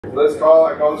I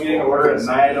call the meeting to order at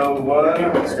 9:01.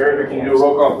 Erica, can you do a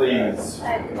roll call, please?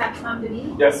 Captain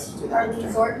Mamdani? Yes. Arlene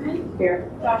Zortman?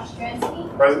 Here. Josh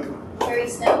Stransky? Present. Terry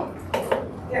Snow?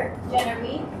 Here. Jenna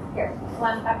Reed? Here.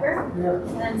 Glenn Pepper? Here.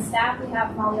 And then staff, we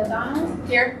have Molly O'Donnell?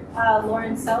 Here.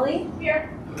 Lauren Sully? Here.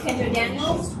 Kendra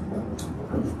Daniels?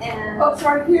 And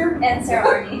Here. and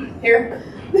Sarah Arney? Here.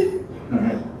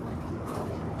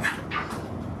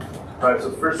 All right,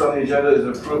 so first on the agenda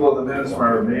is approval of the minutes from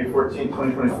our May 14,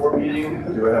 2024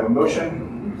 meeting. Do I have a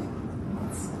motion?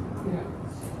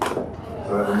 So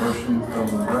I have a motion from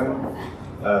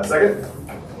Brian. Second?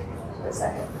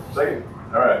 Second.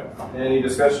 All right. Any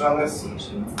discussion on this?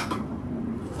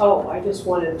 Oh, I just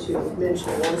wanted to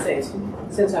mention one thing,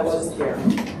 since I wasn't here.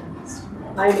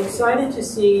 I'm excited to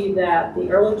see that the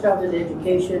early childhood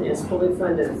education is fully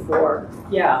funded for,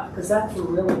 because that's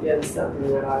really been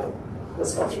something that I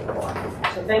was hoping for.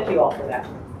 So thank you all for that.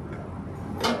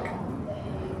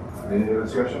 Any other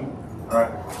discussion? All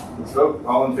right, let's vote.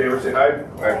 All in favor, say aye.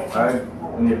 Aye. Aye.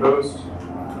 Any opposed?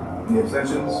 Any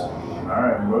abstentions? All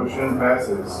right, motion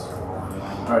passes.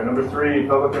 All right, number 3,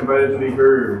 public invited to be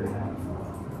heard.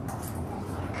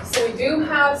 So we do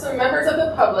have some members of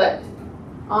the public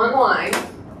online.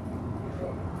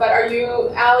 But are you,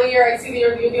 Allie, or I see that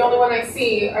you're the only one I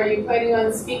see, are you planning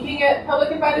on speaking at public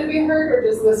invited to be heard or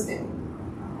just listening?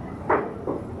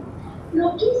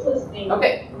 No, just listening.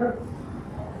 Okay.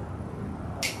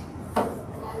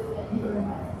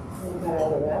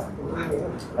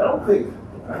 I don't think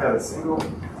I had a single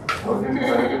public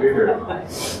invited to be heard.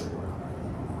 It's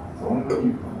only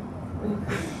you.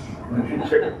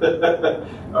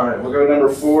 All right, we'll go to number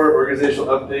 4, organizational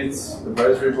updates,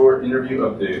 advisory board interview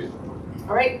update.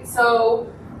 All right, so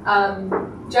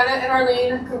Jenna and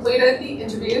Arlene completed the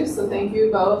interview, so thank you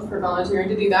both for volunteering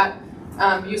to do that.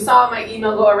 You saw my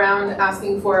email go around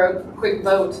asking for a quick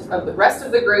vote of the rest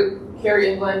of the group. Carrie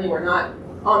and Glenn, you were not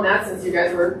on that since you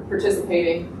guys were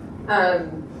participating.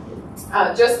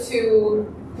 Just to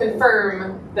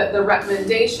confirm that the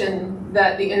recommendation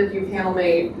that the interview panel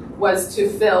made was to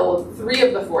fill 3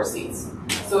 of the 4 seats.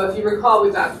 So if you recall,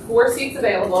 we've got 4 seats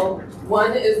available.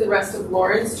 1 is the rest of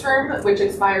Lauren's term, which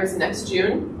expires next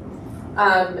June.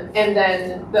 And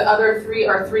then the other 3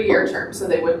 are 3-year terms, so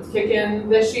they would kick in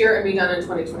this year and be done in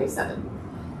 2027.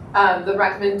 The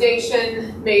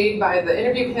recommendation made by the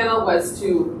interview panel was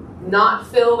to not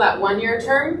fill that 1-year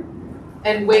term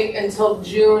and wait until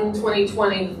June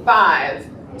 2025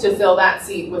 to fill that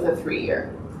seat with a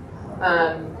 3-year.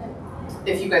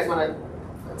 If you guys want to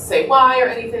say why or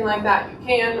anything like that, you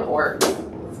can, or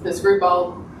this group,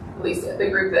 at least the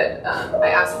group that I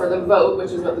asked for the vote, which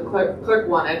is what the clerk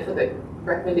wanted for the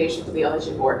recommendation to the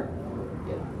LHA board,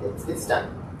 it's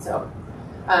done. So,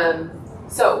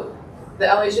 so the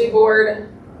LHA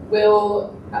board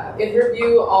will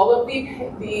interview all of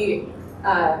the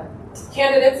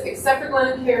candidates except for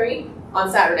Glenn and Carrie on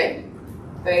Saturday.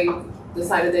 They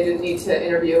decided they didn't need to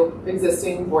interview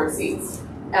existing board seats.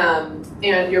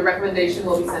 And your recommendation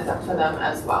will be sent up to them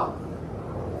as well.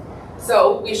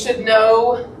 So we should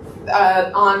know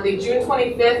on the June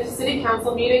 25th City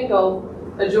Council meeting, they'll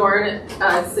adjourn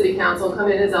City Council, come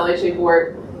in as LHA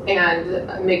board,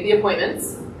 and make the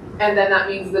appointments. And then that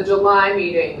means the July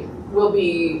meeting will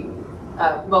be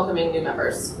welcoming new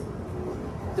members,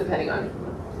 depending on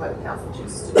what the council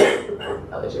chooses to do,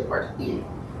 LHA board.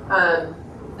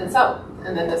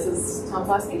 And then this is Tom's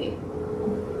last meeting.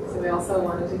 So we also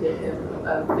wanted to give him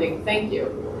a big thank you.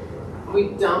 We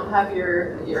don't have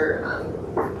your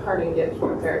parting gift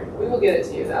prepared. We will get it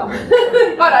to you though.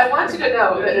 But I want you to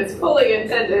know that it's fully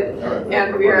intended,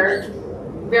 and we are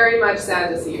very much sad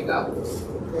to see you go.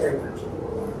 Very much.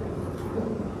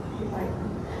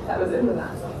 That was it for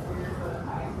that.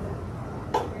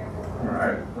 All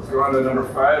right, let's go on to number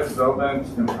 5, development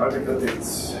and project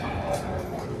updates.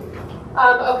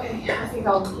 Okay, I think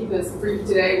I'll keep this brief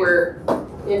today. We're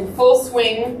in full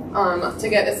swing to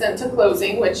get Ascent to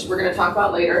closing, which we're going to talk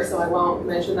about later, so I won't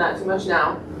mention that too much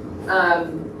now.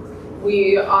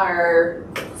 We are,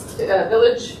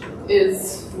 Village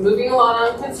is moving along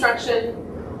on construction.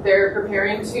 They're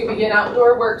preparing to begin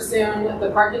outdoor work soon.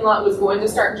 The parking lot was going to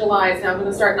start in July. It's now going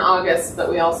to start in August, but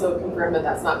we also confirmed that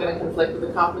that's not going to conflict with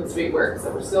the Kaufman Street work,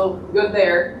 so we're still good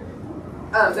there.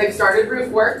 They've started roof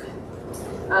work.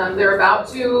 They're going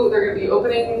to be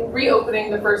reopening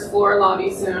the first floor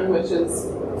lobby soon, which is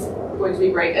going to be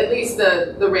great. At least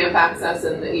the ramp access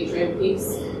and the atrium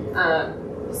piece.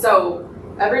 So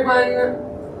everyone,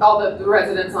 all the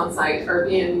residents on site are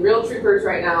being real troopers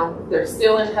right now. They're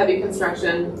still in heavy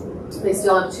construction. They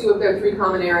still have 2 of their 3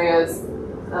 common areas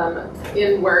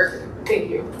in work. Thank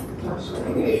you.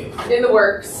 in the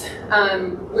works.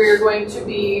 We're going to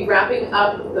be wrapping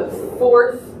up the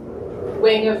 4th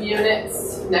wing of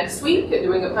units next week and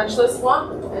doing a punch list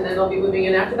walk, and then I'll be moving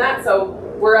in after that. So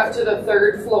we're up to the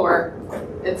 3rd floor.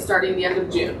 It's starting the end of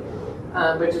June,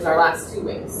 which is our last 2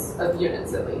 wings of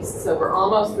units at least. So we're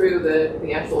almost through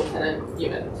the actual tenant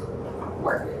unit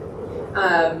work.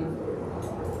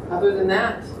 Other than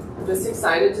that, I'm just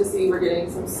excited to see we're getting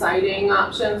some siding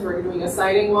options. We're doing a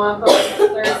siding walk on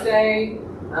Thursday.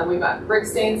 We've got brick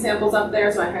stain samples up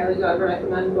there, so I highly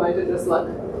recommend going to just look.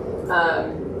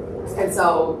 And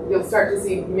so you'll start to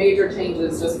see major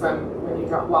changes just from when you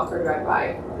walk or drive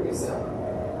by pretty soon.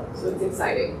 So it's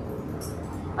exciting.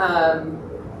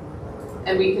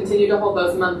 And we continue to hold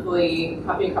those monthly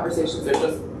coffee and conversations.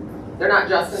 They're not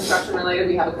just construction related.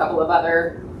 We have a couple of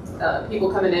other people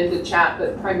coming in to chat,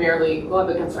 but primarily we'll have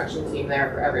a construction team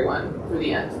there for everyone through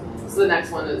the end. So the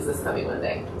next one is this coming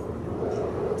Monday.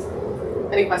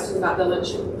 Any questions about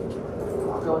Village?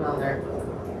 What's going on there?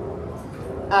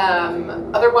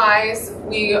 Otherwise,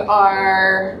 we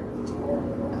are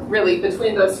really,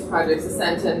 between those 2 projects,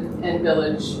 Ascent and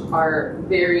Village, are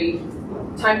very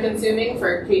time consuming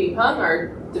for Katie Pung, our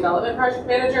development project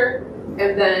manager.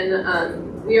 And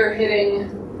then we are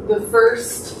hitting the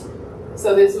first,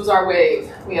 so this was our wave.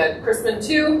 We had Crispin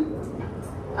 2,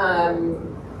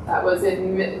 that was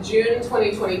in June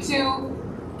 2022.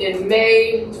 In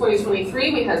May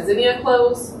 2023, we had Zinnia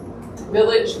close.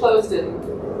 Village closed in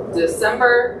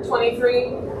December 23.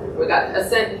 We got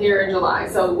Ascent here in July.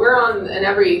 So we're on an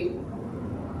every,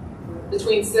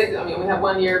 between 6, I mean, we have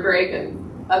 1 year break and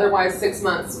otherwise 6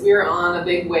 months, we're on a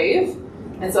big wave.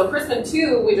 And so Crispin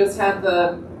 2, we just had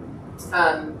the,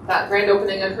 that grand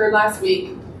opening occurred last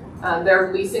week.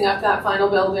 They're leasing up that final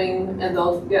building and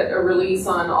they'll get a release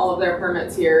on all of their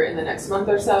permits here in the next month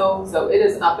or so. So it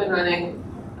is up and running.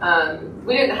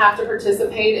 We didn't have to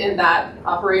participate in that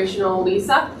operational lease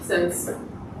up since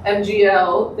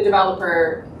MGL, the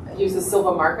developer, uses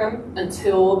Silva Markham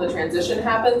until the transition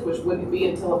happens, which wouldn't be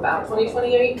until about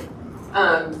 2028.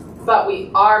 But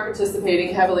we are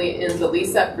participating heavily in the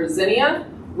lease up for Zinnia,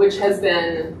 which has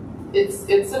been,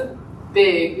 it's a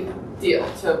big deal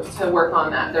to work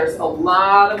on that. There's a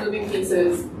lot of moving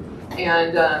pieces,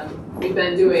 and we've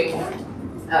been doing,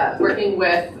 working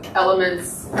with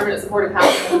Elements Permanent Supportive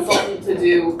Housing Consultant to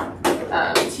do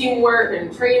teamwork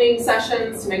and training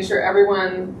sessions to make sure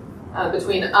everyone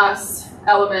between us,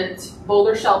 Element,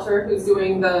 Boulder Shelter, who's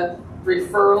doing the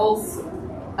referrals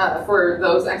for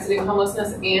those exiting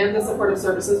homelessness and the supportive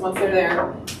services once they're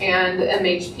there, and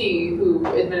MHP, who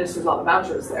administers all the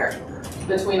vouchers there.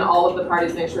 Between all of the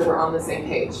parties, make sure we're on the same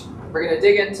page. We're going to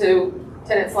dig into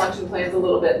tenant selection plans a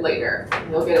little bit later, and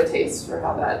you'll get a taste for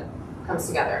how that comes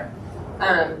together.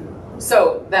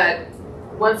 So that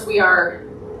once we are,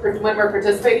 when we're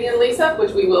participating in lease-up,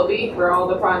 which we will be for all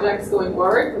the projects going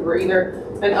forward, because we're either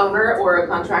an owner or a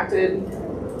contracted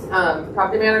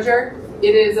property manager,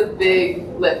 it is a big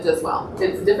lift as well.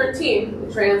 It's a different team.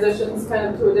 It transitions kind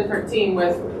of to a different team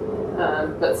with,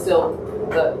 but still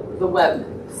the web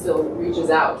still reaches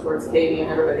out towards Katie and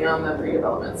everybody on the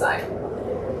redevelopment side.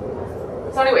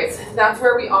 So anyways, that's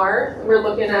where we are. We're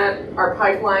looking at our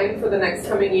pipeline for the next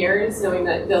coming years, knowing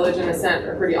that Village and Ascent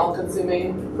are pretty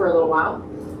all-consuming for a little while.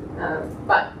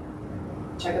 But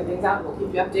checking things out, we'll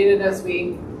keep you updated as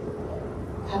we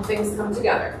have things come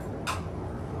together.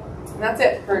 And that's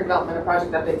it for development and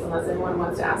project updates, unless anyone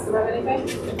wants to ask about anything.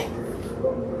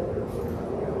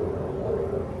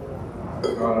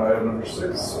 On item number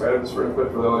 6, items for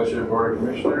input for the LHA Board of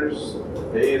Commissioners.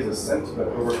 A is Ascent at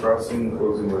Overcrossing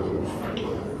closing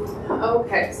resolution.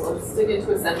 Okay, so let's dig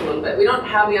into Ascent a little bit. We don't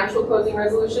have the actual closing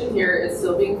resolution here. It's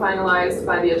still being finalized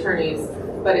by the attorneys,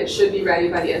 but it should be ready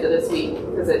by the end of this week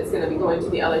because it's going to be going to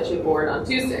the LHA Board on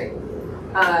Tuesday.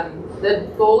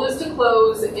 The goal is to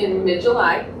close in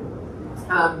mid-July.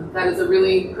 That is a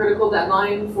really critical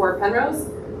deadline for Penrose.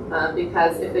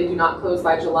 Because if they do not close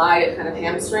by July, it kind of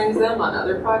hamstrings them on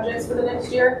other projects for the next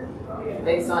year,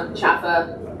 based on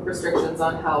CHAFA restrictions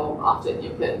on how often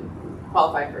you can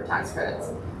qualify for tax credits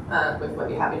with what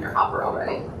you have in your hopper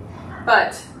already.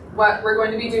 But what we're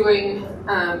going to be doing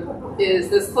is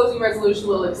this closing resolution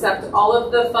will accept all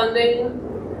of the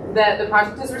funding that the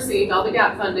project has received, all the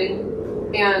gap funding,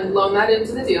 and loan that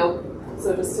into the deal.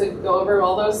 So just to go over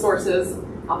all those sources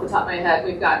off the top of my head,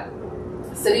 we've got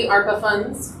city ARPA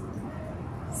funds,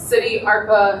 city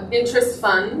ARPA interest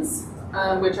funds,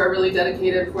 which are really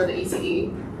dedicated for the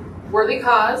ECE, Worthy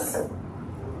Cause,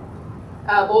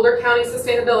 Boulder County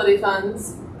Sustainability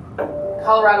Funds,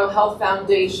 Colorado Health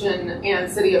Foundation, and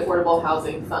City Affordable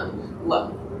Housing Fund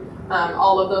loan.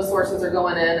 All of those sources are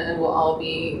going in and will all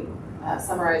be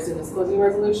summarized in this closing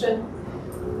resolution.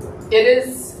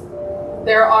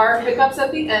 There are hiccups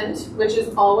at the end, which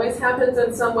always happens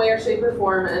in some way or shape or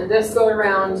form, and this go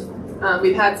around,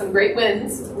 we've had some great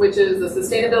wins, which is the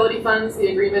sustainability funds. The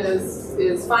agreement is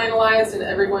finalized and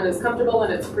everyone is comfortable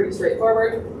and it's pretty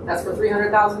straightforward. That's for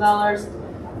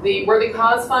 $300,000. The Worthy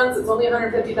Cause funds, it's only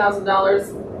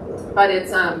 $150,000, but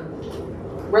it's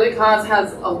Worthy Cause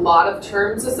has a lot of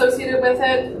terms associated with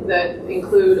it that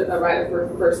include a right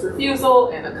of first refusal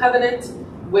and a covenant,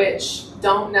 which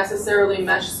don't necessarily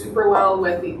mesh super well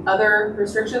with the other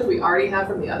restrictions we already have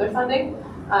from the other funding.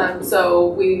 So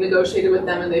we negotiated with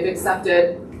them and they've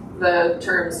accepted the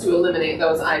terms to eliminate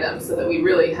those items so that we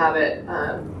really have it,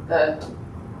 the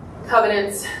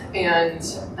covenants and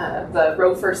the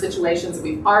road first situations that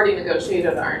we've already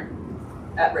negotiated aren't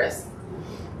at risk.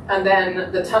 And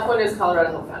then the tough one is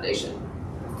Colorado Health Foundation.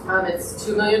 It's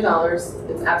 $2 million.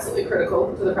 It's absolutely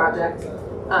critical to the project.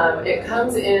 It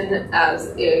comes in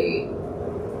as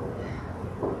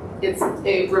it's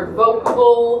a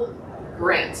revocable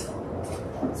grant.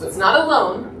 So it's not a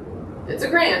loan, it's a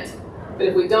grant, but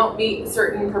if we don't meet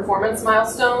certain performance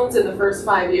milestones in the first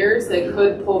 5 years, they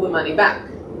could pull the money back.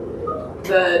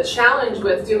 The challenge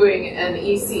with doing an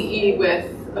ECE with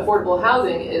affordable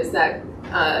housing is that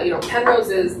Penrose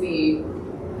is the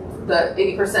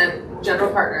 80%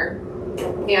 general partner,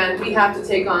 and we have to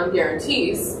take on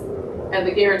guarantees. And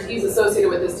the guarantees associated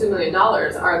with this $2 million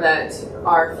are that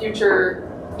our future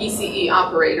ECE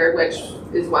operator, which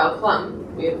is Wild Plum,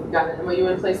 we have got an MOU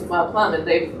in place with Wild Plum, and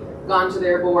they've gone to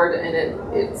their board, and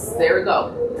it's there we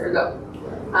go.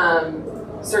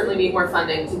 Certainly need more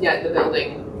funding to get the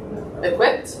building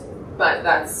equipped, but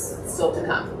that's still to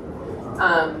come.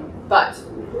 But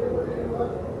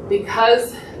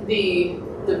because the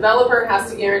developer has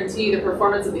to guarantee the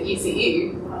performance of the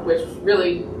ECE, which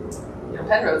really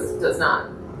Penrose does not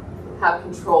have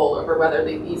control over whether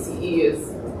the ECE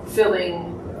is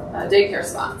filling daycare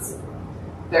spots.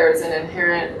 There's an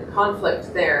inherent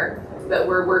conflict there that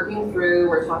we're working through.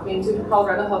 We're talking to the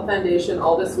Colorado Health Foundation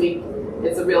all this week.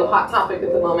 It's a real hot topic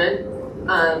at the moment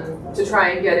to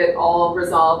try and get it all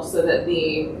resolved so that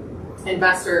the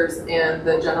investors and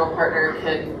the general partner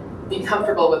can be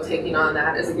comfortable with taking on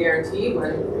that as a guarantee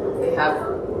when they have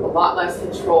a lot less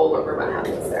control over what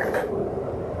happens there.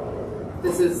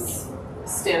 This is a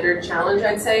standard challenge,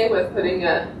 I'd say, with putting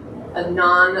a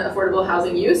non-affordable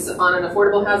housing use on an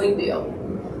affordable housing deal.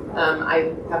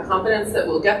 I have confidence that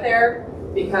we'll get there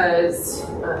because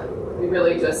we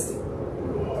really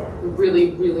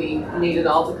need it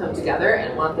all to come together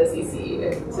and want this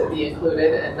ECE to be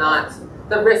included and not,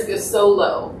 the risk is so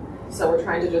low. So we're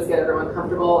trying to just get everyone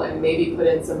comfortable and maybe put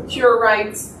in some cure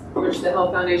rights, which the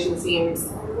Health Foundation seems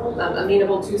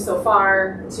amenable to so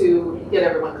far, to get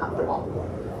everyone comfortable.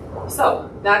 So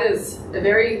that is a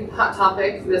very hot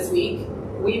topic this week.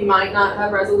 We might not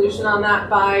have resolution on that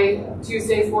by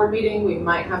Tuesday's board meeting. We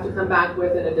might have to come back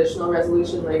with an additional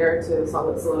resolution later to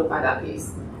solidify that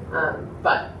piece.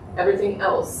 But everything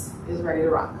else is ready to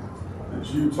rock. Did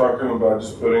you talking about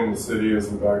just putting the city as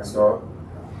a backstop?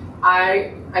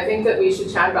 I think that we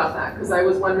should chat about that because I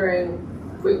was wondering,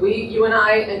 you and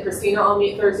I and Christina all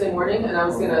meet Thursday morning, and I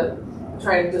was gonna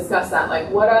try to discuss that, like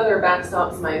what other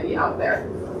backstops might be out there.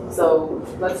 So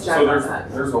let's chat about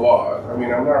that. There's a lot. I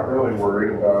mean, I'm not really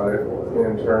worried about it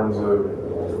in terms of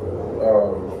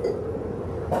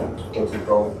what's it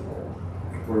called?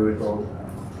 What are they called?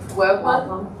 Wild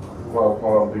Plum? Wild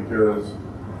Plum, because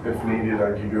if needed,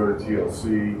 I could go to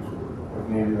TLC. If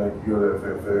needed, I could go to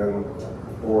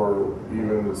FFN, or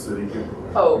even the city could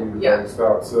be the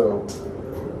backstop. So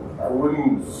I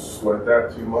wouldn't sweat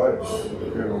that too much.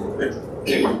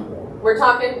 We're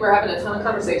having a ton of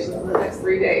conversations in the next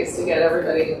 3 days to get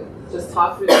everybody just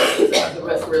talk through what the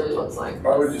risk really looks like.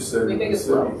 I would just say that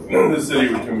the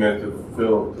city would commit to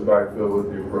backfill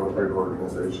with the appropriate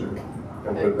organization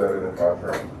and put that in a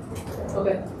contract.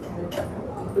 Okay.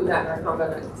 Include that in our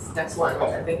comment next one, which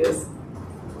I think is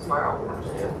tomorrow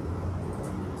afternoon.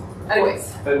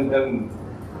 Anyways. And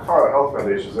Colorado Health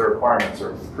Foundation's, their requirements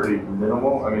are pretty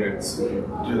minimal. I mean, it's if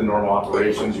you do the normal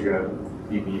operations, you're going to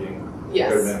be meeting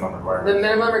their minimum requirements. The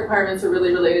minimum requirements are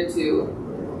really related to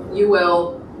you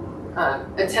will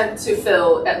attempt to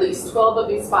fill at least 12 of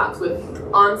these spots with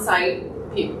on-site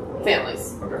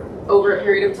families over a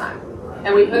period of time.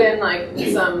 And we put in like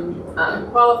some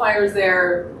qualifiers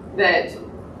there that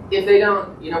if they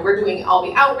don't, we're doing all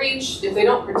the outreach. If they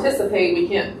don't participate, we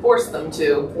can't force them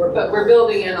to, but we're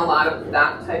building in a lot of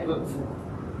that type of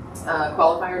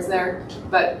qualifiers there.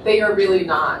 But they are really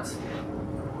not,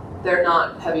 they're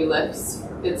not heavy lifts.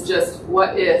 It's just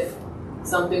what if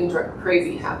something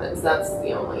crazy happens. That's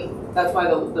why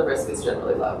the risk is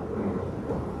generally low.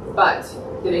 But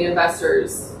getting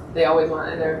investors, they always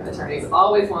want, and their attorneys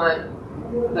always want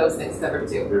those things covered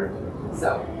too.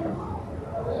 So,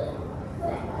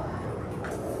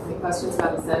 any questions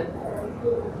about the SIN?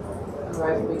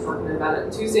 Otherwise, we'll be talking about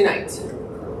it Tuesday night.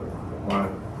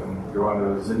 Want to go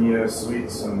on to Zinnia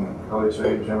Suites and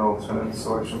LHA General Tenant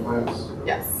Selection Plans?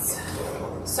 Yes.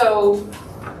 So,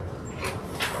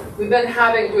 we've been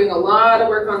doing a lot of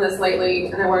work on this lately,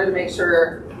 and I wanted to make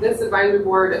sure this advisory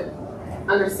board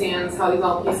understands how these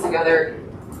all piece together.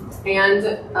 And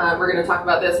we're going to talk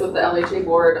about this with the LHA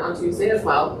board on Tuesday as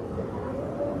well.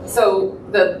 So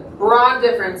the broad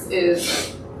difference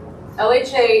is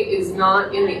LHA is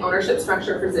not in the ownership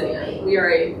structure for Zinnia. We are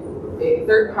a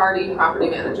third-party property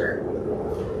manager.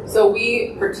 So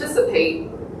we participate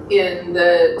in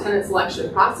the tenant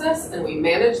selection process and we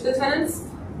manage the tenants,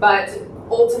 but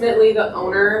ultimately the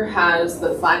owner has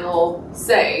the final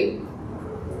say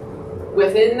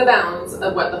within the bounds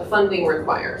of what the funding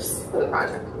requires for the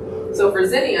project. So for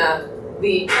Zinnia,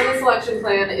 the tenant selection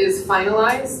plan is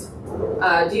finalized.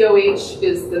 DOH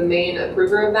is the main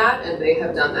approver of that, and they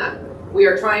have done that. We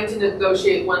are trying to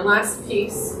negotiate one last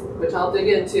piece, which I'll dig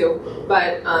into,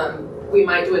 but we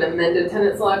might do an amended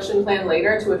tenant selection plan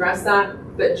later to address that,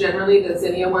 but generally the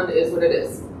Zinnia one is what it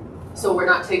is. So we're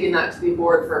not taking that to the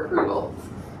board for approval.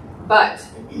 But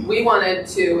we wanted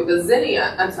to,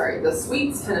 the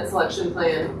Suites tenant selection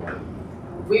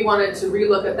plan, we wanted to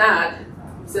relook at that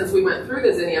since we went through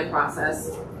the Zinnia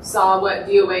process, saw what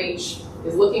DOH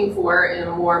is looking for in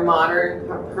a more modern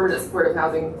permanent supportive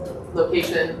housing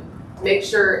location, make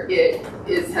sure it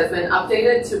has been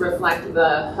updated to reflect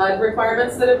the HUD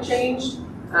requirements that have changed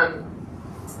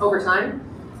over time,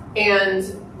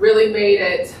 and really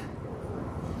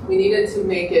we needed to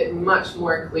make it much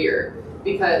more clear,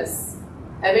 because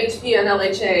MHP and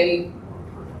LHA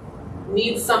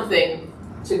need something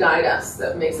to guide us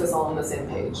that makes us all on the same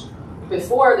page.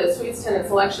 Before, the Suites tenant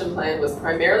selection plan was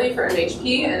primarily for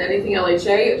MHP, and anything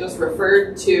LHA, it just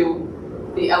referred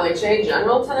to the LHA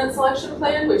general tenant selection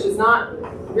plan, which is not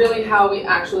really how we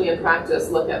actually in practice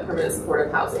look at permanent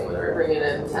supportive housing when we're bringing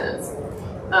in tenants.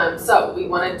 So we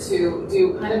wanted to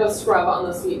do kind of a scrub on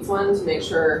the Suites one to make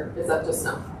sure it's up to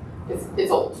snuff. It's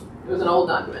old. It was an old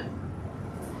document.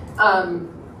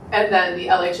 And then the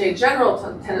LHA general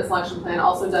tenant selection plan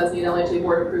also does need LHA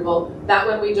board approval. That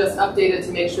one we just updated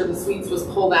to make sure the Suites was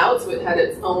pulled out, so it had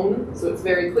its own, so it's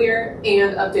very clear,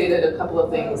 and updated a couple of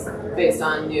things based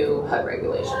on new HUD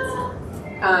regulations.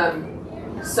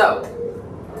 So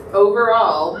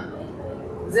overall,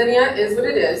 Zinnia is what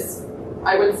it is.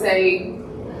 I would say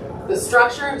the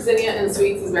structure of Zinnia and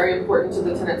Suites is very important to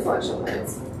the tenant selection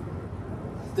plans.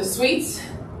 The Suites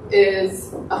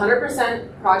is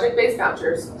 100% project-based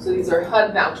vouchers, so these are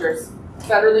HUD vouchers,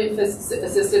 federally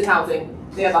assisted housing.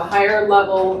 They have a higher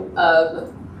level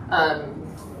of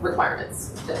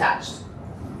requirements attached.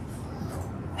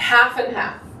 Half and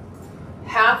half.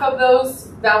 Half of those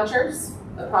vouchers,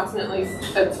 approximately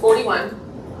 41,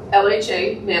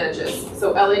 LHA manages.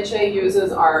 So LHA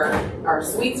uses our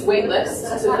Suites wait list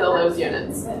to fill those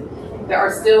units. There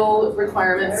are still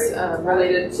requirements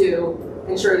related to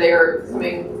ensure they are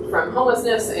coming from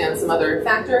homelessness and some other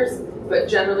factors, but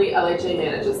generally LHA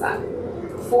manages that.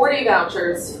 40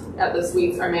 vouchers at the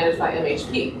Suites are managed by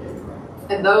MHP.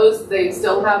 And those, they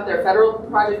still have their federal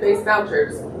project-based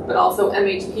vouchers, but also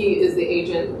MHP is the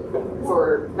agent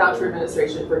for voucher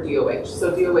administration for DOH.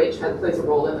 So DOH plays a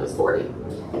role in those 40.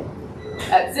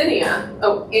 At Zinnia,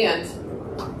 and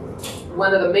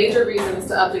one of the major reasons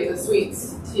to update the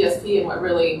Suites TSP and what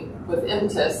really was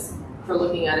impetus for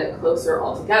looking at it closer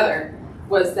altogether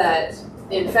was that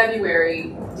in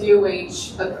February,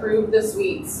 DOH approved the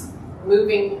Suites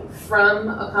moving from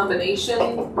a combination,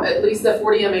 at least the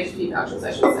 40 MHP vouchers,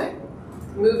 I should say,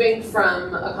 moving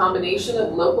from a combination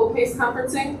of local case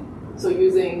conferencing, so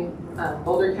using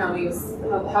Boulder County's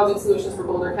housing solutions for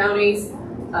Boulder counties,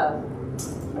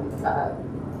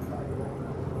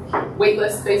 wait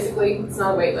list basically. It's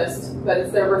not a wait list, but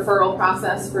it's their referral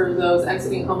process for those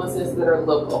exiting homelessness that are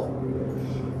local.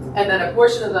 And then a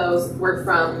portion of those were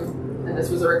from, and this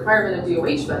was a requirement of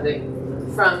DOH funding,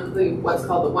 from what's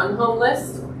called the One Home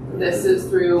list. This is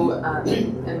through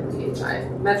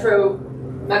MDHI, Metro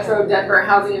Denver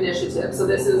Housing Initiative. So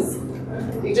this is,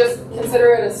 you just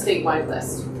consider it a statewide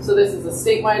list. So this is a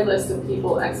statewide list of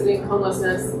people exiting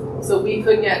homelessness. So we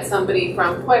could get somebody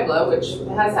from Puebla, which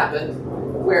has happened,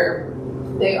 where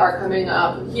they are coming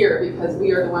up here because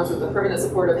we are the ones with the permanent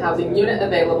supportive housing unit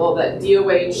available that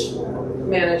DOH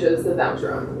manages the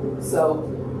voucher on. So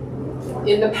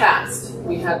In the past,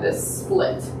 we had this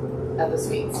split at the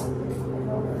suites.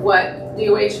 What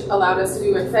DOH allowed us to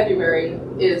do in February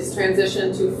is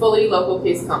transition to fully local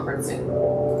case conferencing.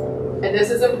 And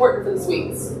this is important for the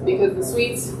suites because the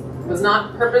suites was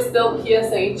not purpose-built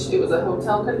PSH, it was a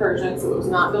hotel conversion, so it was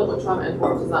not built with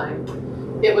trauma-informed design.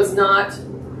 It was not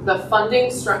the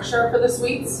funding structure for the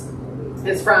suites.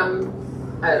 It's from,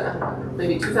 I don't know,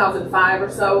 maybe 2005 or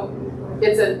so.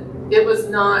 It was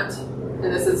not,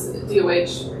 and this is,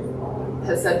 DOH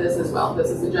has said this as well, this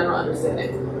is the general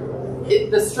understanding.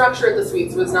 The structure of the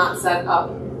suites was not set up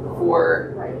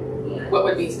for what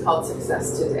would be called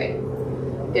success today.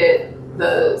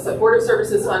 The supportive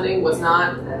services funding was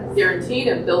not guaranteed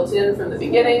and built in from the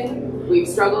beginning. We've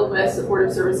struggled with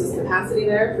supportive services capacity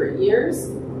there for years.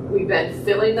 We've been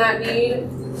filling that need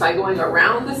by going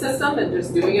around the system and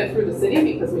just doing it through the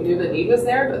city because we knew the need was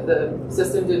there, but the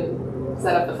system didn't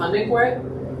set up the funding for it.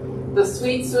 The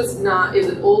suites is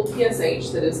an old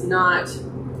PSH that is not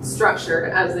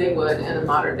structured as they would in a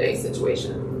modern day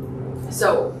situation.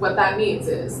 So what that means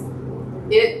is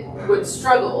it would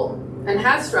struggle and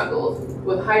has struggled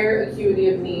with higher acuity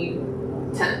of need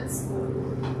tenants.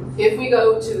 If we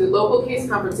go to the local case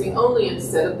conferencing only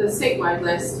instead of the statewide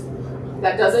list,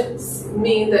 that doesn't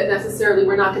mean that necessarily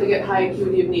we're not going to get high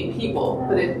acuity of need people,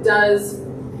 but it does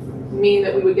mean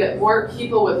that we would get more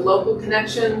people with local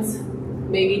connections,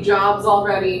 maybe jobs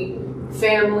already,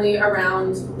 family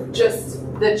around. Just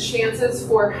the chances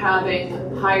for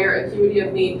having higher acuity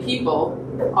of need people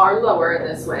are lower in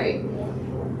this way.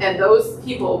 And those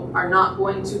people are not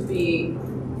going to be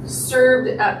served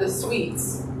at the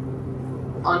suites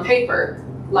on paper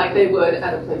like they would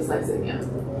at a place like Zinnia.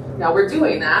 Now we're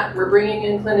doing that, we're bringing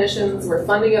in clinicians, we're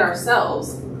funding it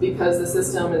ourselves because the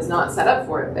system is not set up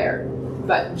for it there.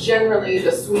 But generally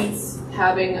the suites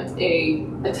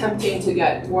attempting to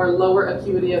get more lower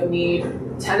acuity of need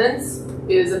tenants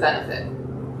is a benefit.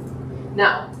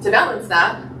 Now, to balance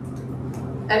that,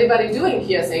 anybody doing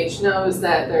PSH knows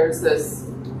that there's this,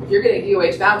 if you're getting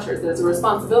DOH vouchers, there's a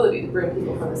responsibility to bring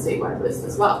people from the statewide list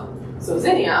as well. So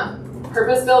Zinnia,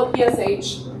 purpose-built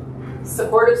PSH,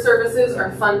 supportive services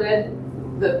are funded.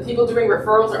 The people doing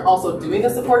referrals are also doing the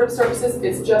supportive services.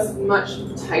 It's just much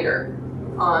tighter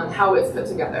on how it's put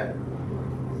together.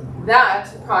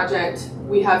 That project,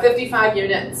 we have 55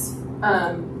 units.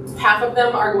 Half of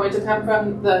them are going to come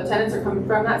from, the tenants are coming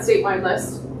from that statewide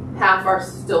list. Half are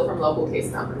still from local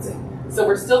case conferencing. So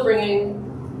we're still bringing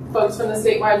folks from the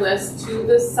statewide list to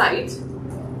the site.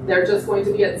 They're just going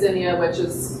to be at Zinnia, which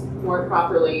is more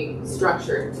properly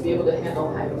structured to be able to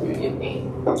handle high acuity of need.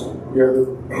 Yeah,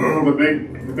 the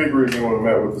big reason when I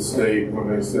met with the state when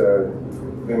they said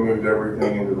they moved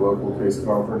everything into local case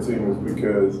conferencing was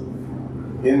because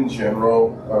in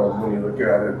general, when you look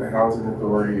at it, the housing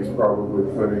authority is probably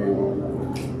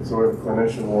putting, so if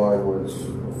clinician one was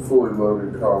fully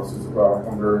loaded cost is about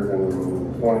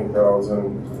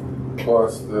 $120,000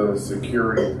 plus the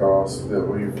security cost that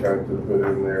we've had to put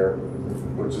in there,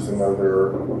 which is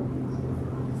another,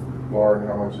 Lauren,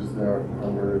 how much is that?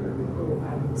 100?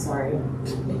 I'm sorry.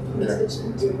 Yeah.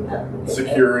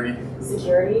 Security.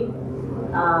 Security.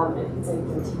 It's like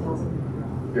 13,000.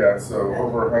 Yeah, so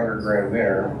over 100 grand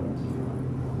there.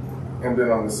 And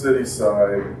then on the city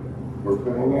side, we're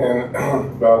putting in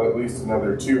about at least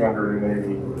another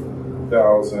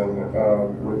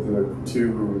 280,000 with the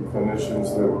 2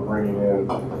 clinicians that we're bringing in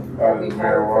out of the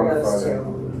marijuana funding.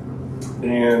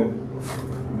 And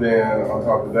then on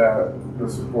top of that, the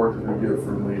support that we get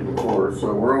from Lead the Course.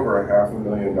 So we're over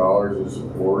 $500,000 of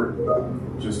support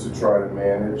just to try to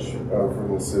manage from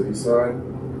the city side.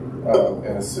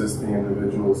 And assist the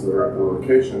individuals that are at the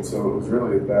location. So it was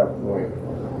really at that point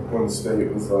when the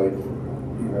state was like,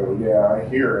 you know, yeah, I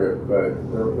hear it, but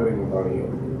they're putting the money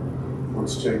in,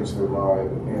 which changed their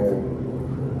mind. And,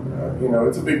 you know,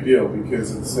 it's a big deal because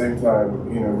at the same time,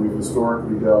 you know, we've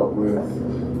historically dealt with,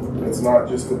 it's not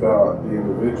just about the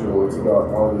individual, it's about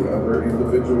all the other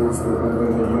individuals that live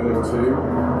in the unit too.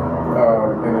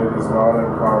 And it is not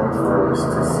uncommon for us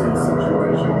to see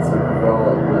situations that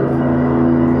develop with a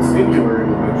singular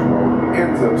individual who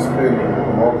ends up spending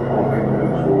multiple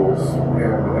individuals,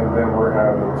 and then we're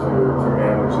having to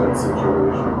manage that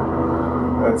situation.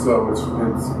 And so it's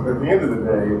at the end of the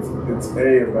day, it's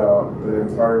about the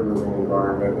entire living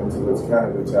environment, and so that's kind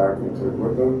of the tack we took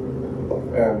with them.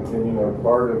 And you know,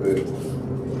 part of it,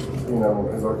 you know,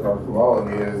 as I talked to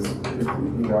Molly, is,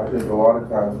 you know, I think a lot of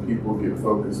times people get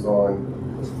focused on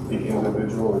the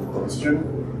individual in question,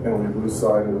 and we lose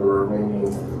sight of the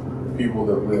remaining people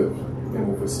that live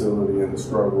in the facility and the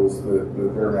struggles that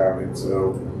they're having.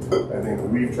 So I think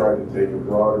we've tried to take a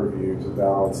broader view to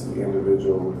balance the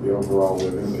individual with the overall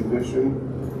living condition.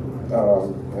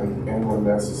 And when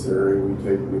necessary, we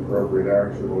take the appropriate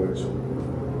action, which,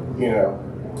 you know,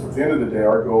 at the end of the day,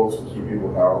 our goal is to keep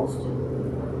people housed,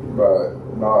 but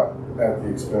not at the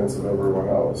expense of everyone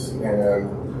else. And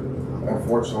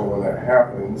unfortunately, when that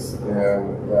happens,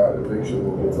 then that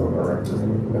eviction gets on the record,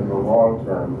 and the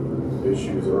long-term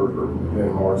issues are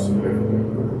then more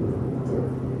significant.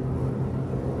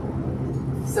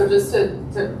 So just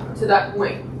to that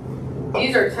point,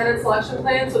 these are tenant selection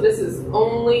plans, so this is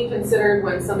only considered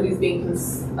when somebody's being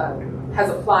has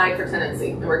applied for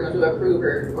tenancy, and we're going to approve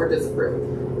or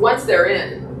disapprove. Once they're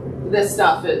in, this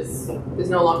stuff is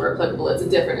no longer applicable. It's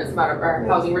it's about our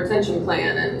housing retention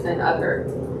plan and other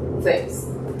things.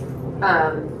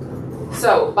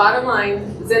 So bottom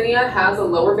line, Zinnia has a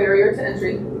lower barrier to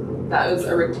entry. That was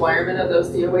a requirement of those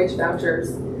DOH vouchers.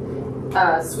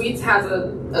 Suites has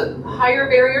a higher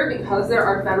barrier because there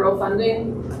are federal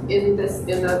funding in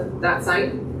that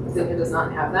site. Zinnia does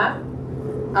not have that.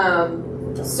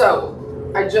 So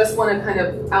I just want to kind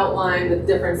of outline the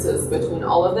differences between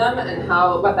all of them and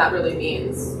what that really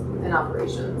means in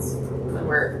operations when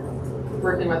we're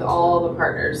working with all the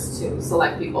partners to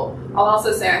select people. I'll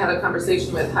also say I had a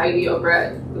conversation with Heidi over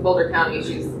at the Boulder County.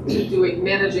 She's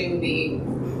managing the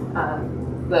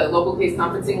local case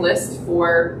conferencing list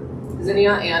for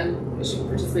Zinnia, and she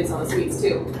participates on the suites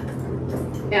too.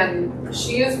 And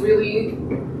she is really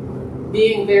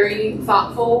being very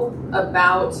thoughtful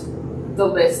about the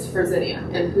list for Zinnia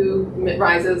and who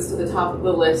rises to the top of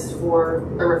the list for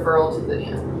a referral to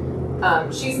Zinnia.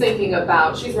 She's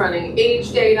running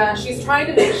age data. She's trying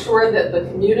to make sure that the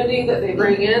community that they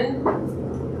bring in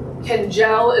can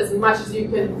gel as much as you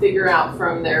can figure out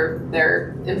from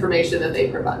their information that they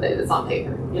provide. It's on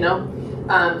paper, you know?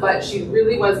 But she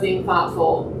really was being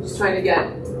thoughtful. She's trying to get,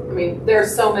 I mean, there are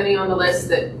so many on the list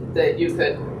that you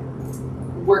could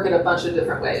work in a bunch of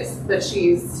different ways. But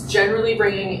she's generally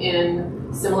bringing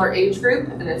in similar age group,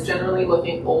 and it's generally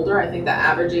looking older. I think the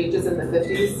average age is in the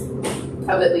 50s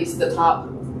of at least the top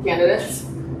candidates.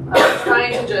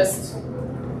 Trying to just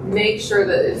make sure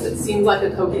that it seems like a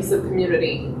cohesive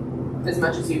community as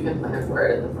much as you can plan for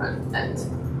it at the front end.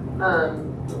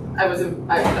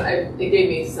 It gave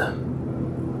me some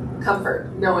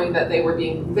comfort knowing that they were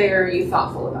being very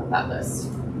thoughtful about that list.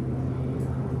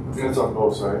 And it's on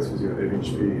both sides because you have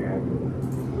MHP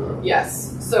and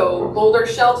yes. So Boulder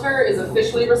Shelter is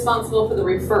officially responsible for the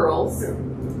referrals. Yeah.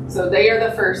 So they are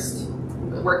the first,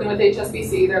 working with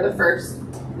HSBC, they're the first.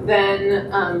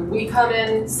 Then we come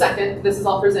in second. This is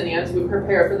all for Zinnia as we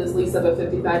prepare for this lease of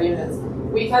 55 units.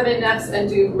 We come in next and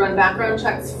run background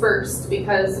checks first,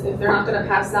 because if they're not going to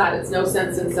pass that, it's no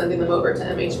sense in sending them over to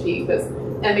MHP, because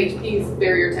MHP's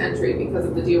barrier to entry because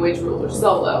of the DOH rules are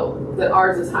so low that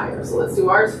ours is higher. So let's do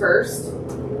ours first,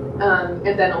 and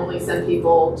then only send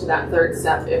people to that third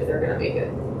step if they're going to make it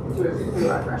through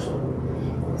our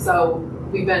threshold. So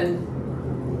we've been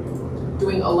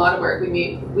doing a lot of work. We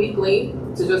meet weekly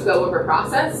to just go over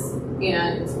process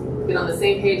and get on the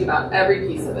same page about every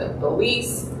piece of it. The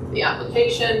lease, the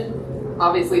application,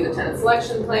 obviously the tenant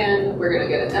selection plan. We're going to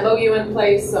get an MOU in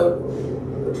place. So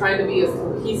we're trying to be as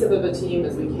cohesive of a team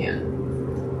as we can.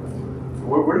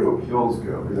 Where do appeals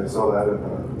go? Because I saw that in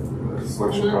the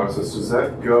selection process. Does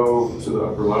that go to the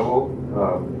upper level?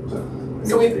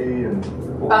 So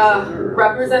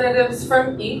representatives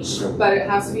from each, but it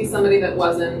has to be somebody that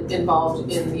wasn't involved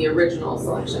in the original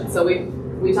selection. So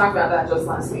we talked about that just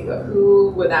last week, but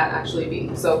who would that actually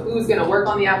be? So who's going to work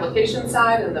on the application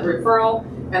side and the referral,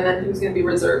 and then who's going to be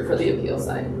reserved for the appeal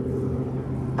side?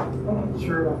 I'm not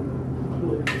sure I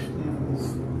really understand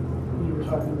this. You were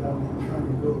talking about trying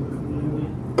to build a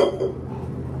community.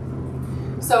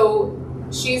 So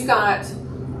she's got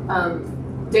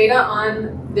data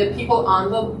on the people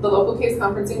on the local case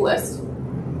conferencing list,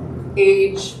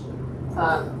 age,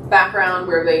 background,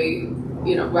 where they,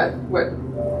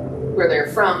 where they're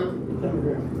from.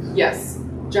 Demographics. Yes,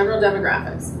 general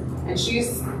demographics. And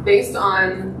she's based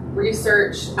on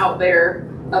research out there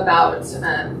about,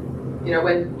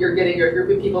 when you're getting your group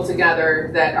of people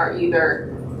together that are either,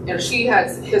 she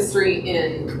has history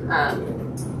in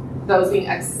those being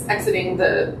exiting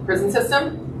the prison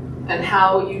system, and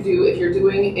how you do, if you're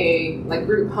doing a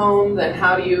group home, then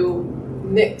how do you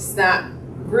mix that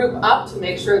group up to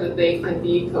make sure that they can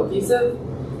be cohesive.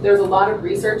 There's a lot of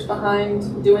research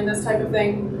behind doing this type of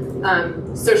thing.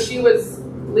 So she was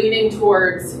leaning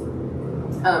towards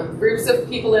groups of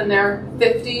people in their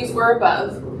 50s or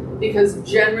above, because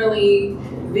generally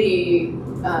the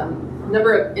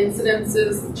number of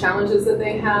incidences, challenges that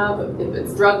they have, if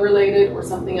it's drug related or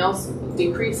something else,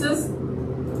 decreases.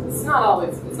 It's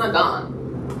not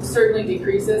gone. It certainly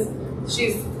decreases.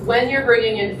 When you're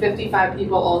bringing in 55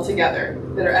 people all together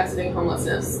that are exiting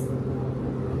homelessness,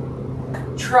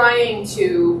 trying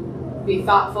to be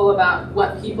thoughtful about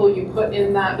what people you put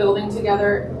in that building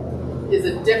together is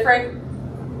a different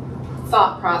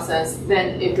thought process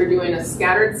than if you're doing a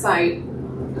scattered site,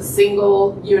 a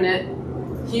single unit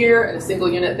here and a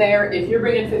single unit there. If you're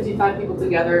bringing 55 people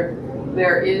together,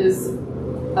 there is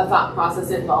a thought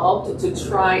process involved to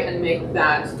try and make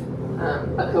that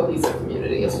a cohesive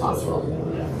community as possible.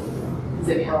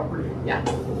 Zinnia. Yeah.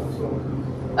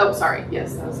 Oh, sorry.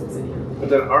 Yes, that was Zinnia. But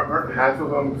then aren't half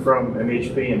of them from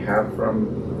MHP and half from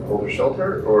Boulder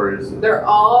Shelter, or is it? They're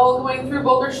all going through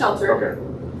Boulder Shelter. Okay.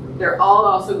 They're all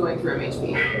also going through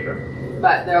MHP. Okay.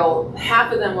 But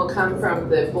half of them will come from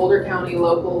the Boulder County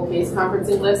local case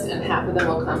conferencing list, and half of them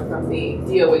will come from the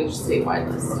DOH statewide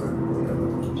list.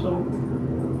 So,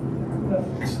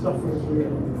 that stuff was we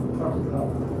talked about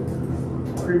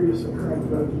previous or current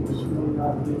drug use may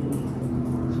not be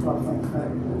stuff like that.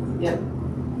 Yep.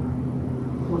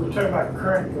 When you're talking about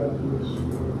current drug use,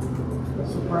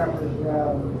 what's the parameters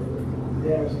around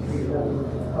damage to the other?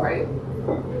 Right.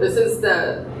 This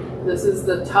is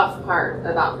the tough part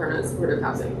about permanent supportive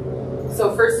housing.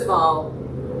 So first of all,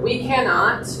 we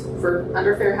cannot,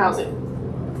 under fair housing,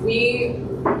 we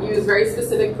use very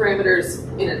specific parameters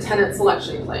in a tenant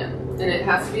selection plan, and it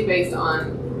has to be based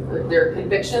on their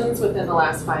convictions within the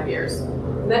last 5 years.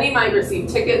 Many might receive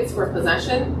tickets for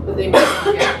possession, but they might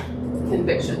not get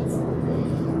convictions.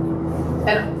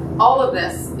 And all of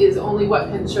this is only what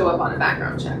can show up on a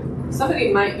background check.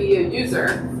 Somebody might be a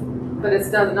user, but it's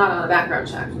not on a background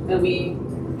check, and we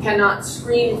cannot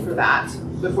screen for that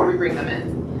before we bring them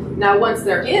in. Now, once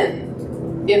they're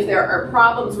in, if there are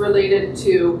problems related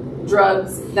to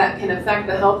drugs that can affect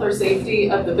the health or safety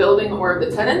of the building or of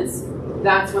the tenants,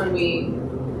 that's when we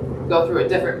go through a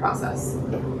different process.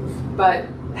 But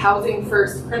housing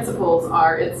first principles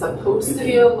are it's supposed to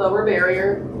be a lower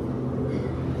barrier.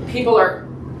 People are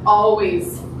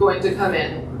always going to come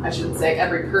in. I shouldn't say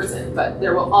every person, but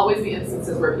there will always be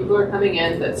instances where people are coming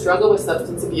in that struggle with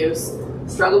substance abuse,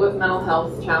 struggle with mental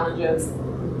health challenges.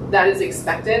 That is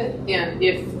expected, and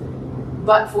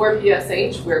but for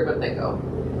PSH, where would they go?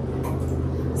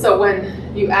 So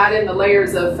when you add in the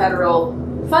layers of federal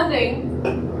funding,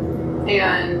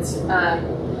 and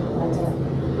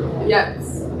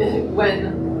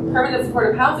when permanent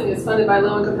supportive housing is funded by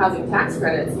low-income housing tax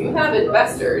credits, you have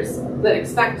investors that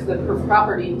expect the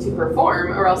property to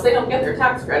perform, or else they don't get their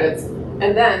tax credits.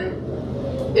 And then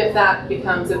if that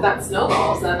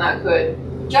snowballs, then that could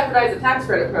jeopardize the tax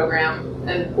credit program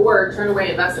or turn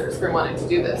away investors from wanting to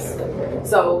do this.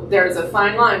 So there's a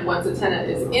fine line once a tenant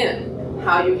is in,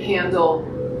 how you handle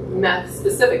meth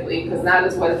specifically, because that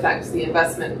is what affects the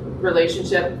investment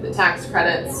relationship, the tax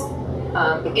credits,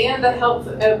 and the health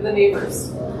of the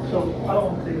neighbors. So I don't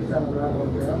want to take it down the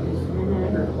rabbit there. I'm just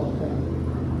here's one thing.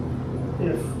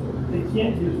 If they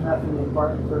can't use meth in the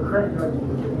apartment, their current drug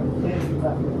users, they can't use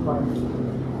meth in the apartment,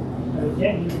 and they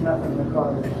can't use meth in the car.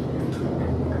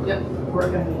 Yep. Where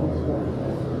can they use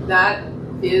meth? That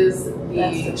is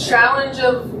the challenge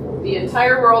of the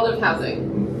entire world of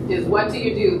housing, is what do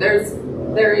you do?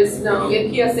 There is no,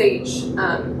 in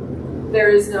PSH, there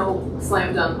is no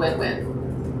slam dunk win-win.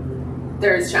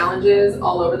 There's challenges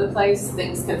all over the place.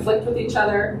 Things conflict with each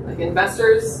other, like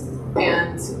investors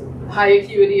and high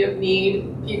acuity of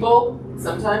need people.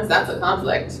 Sometimes that's a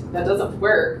conflict. That doesn't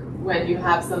work when you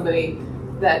have somebody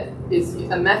that is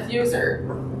a meth user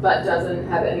but doesn't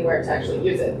have anywhere to actually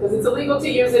use it. Because it's illegal to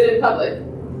use it in public.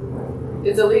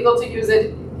 It's illegal to use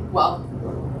it, well,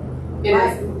 it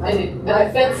is an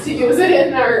offense to use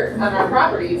it on our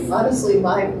properties. Honestly,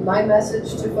 my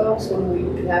message to folks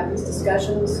when we have these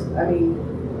discussions, I mean,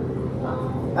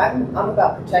 I'm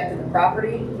about protecting the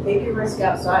property. Take your risk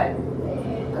outside.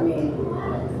 I mean,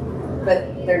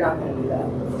 but they're not going to do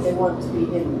that. They want to be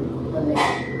hidden when they,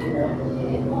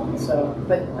 So,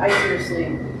 but I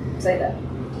seriously say that.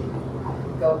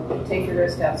 Go take your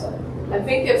risk outside. I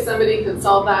think if somebody could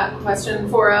solve that question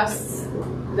for us,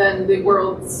 then the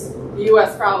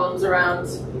U.S. problems around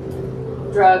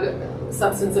drug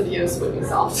substance abuse would be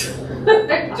solved.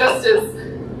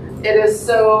 It is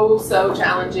so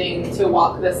challenging to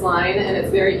walk this line, and it's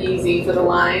very easy for the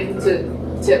line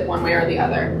to tip one way or the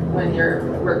other when you're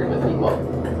working with people.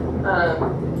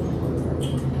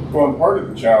 Well, and part of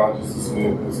the challenge is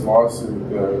this lawsuit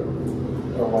that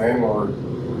a landlord, I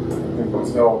think,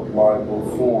 was held liable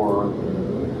for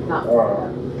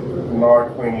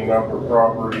not cleaning up her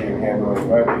property and handling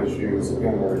meth issues in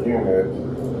their unit,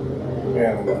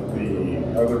 and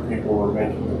the other people were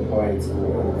making complaints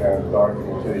and had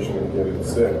documentation and getting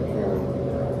sick,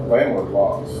 and landlord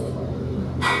lost.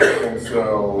 And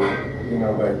so, you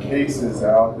know, that case is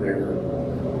out there,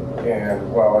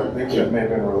 and well, I think it may have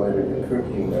been related to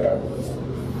cooking meth.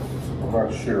 I'm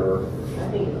not sure. I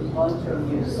think it was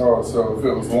long-term use. Oh, so if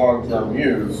it was long-term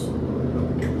use,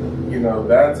 you know,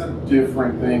 that's a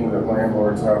different thing that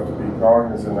landlords have to be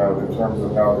cognizant of in terms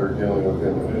of how they're dealing with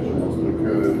individuals,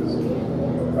 because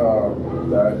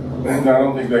and I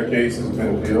don't think that case has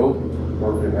been appealed,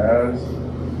 or if it has.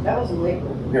 That was in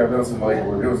Lakewood. Yeah, that was in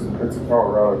Lakewood. It's a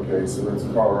Colorado case, so it's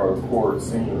a Colorado court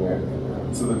seeing it.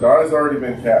 So the die's already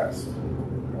been cast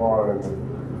on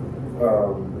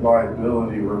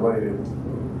landlord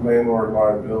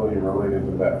liability related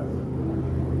to that.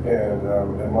 And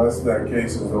unless that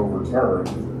case is overturned,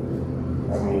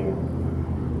 I mean,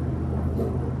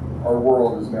 our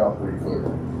world is now pretty clear.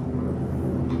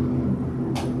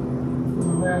 Does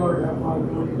the landlord have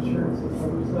liability insurance that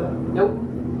covers that? Nope.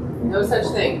 No such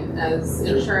thing as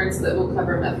insurance that will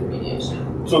cover meth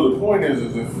remediation. So the point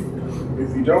is if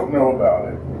you don't know about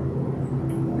it,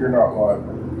 you're not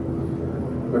liable.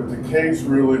 But the case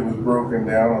really was broken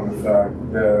down on the fact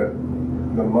that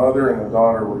the mother and the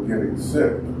daughter were getting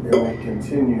sick, and they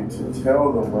continued to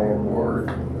tell the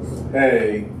landlord,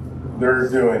 hey, they're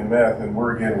doing meth and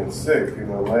we're getting sick, and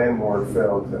the landlord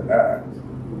failed to act.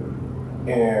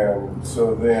 And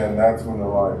so then that's when the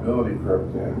liability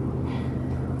crept in.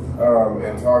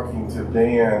 And talking to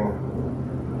Dan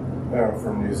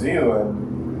from New Zealand,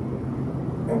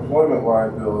 employment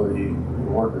liability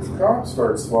and workers' comp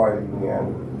starts sliding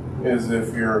in is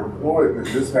if you're employed, but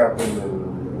this happened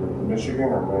in Michigan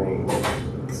or Maine,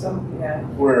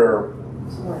 where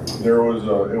there was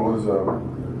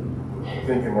I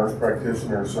think a nurse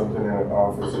practitioner or something in an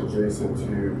office adjacent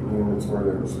to units where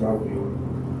they were smoking,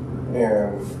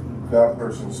 and that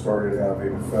person started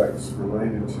having effects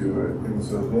related to it. And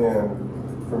so then,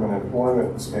 from an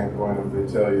employment standpoint, if they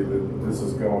tell you that this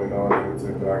is going on and it's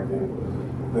impacting,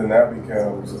 then that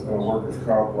becomes a workers'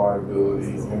 comp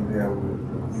liability, and then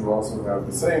you also have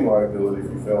the same liability if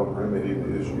you fail to remedy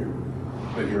the issue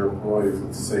that your employees,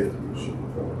 it's a safety issue.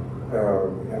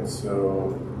 And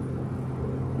so,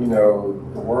 you know,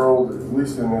 the world, at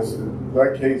least in this,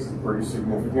 that case is pretty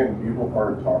significant, and people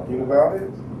aren't talking about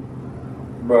it.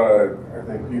 But I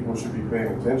think people should be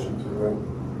paying attention to it.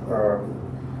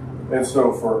 And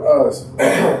so for us,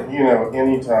 you know,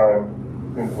 anytime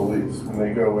in police, when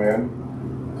they go in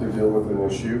to deal with an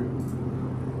issue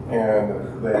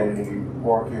and they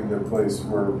walk into a place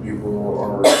where people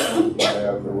are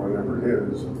meth or whatever it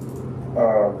is,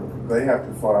 they have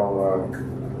to file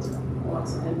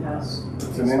It's an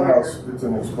in-house. it's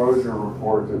an exposure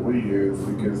report that we use,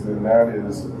 because then that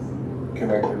is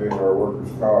connected into our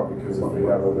workers' comp, because if we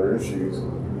have other issues.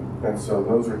 And so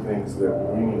those are things that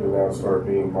we need to now start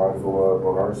being mindful of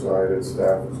on our side as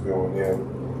staff is going in.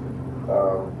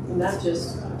 And that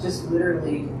just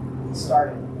literally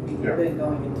started. We've been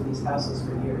going into these houses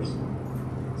for years.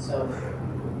 So,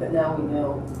 but now we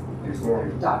know there's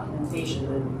documentation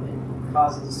that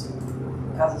causes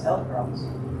health problems.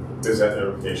 Does that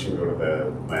notification go to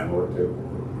the landlord too,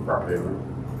 property owner?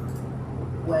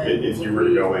 If you were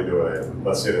to go into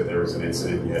let's say that there was an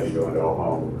incident, you had to go into a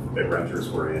home that renters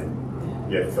were in,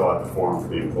 you have to fill out the form for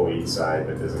the employee side,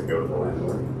 but does it go to the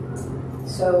landlord?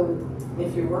 So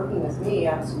if you're working with me,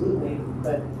 absolutely,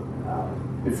 but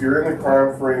if you're in the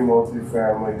crime-free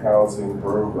multifamily housing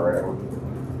program,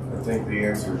 I think the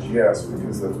answer is yes,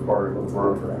 because that's part of the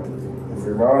program. If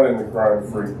you're not in the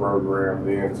crime-free program,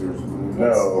 the answer is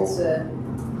no,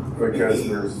 because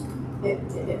there's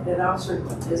an officer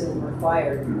isn't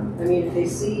required. I mean, if they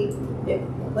see,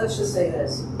 let's just say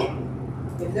this,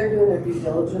 if they're doing their due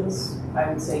diligence, I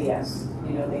would say yes.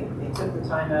 You know, they took the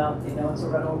time out, they know it's a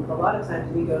rental. A lot of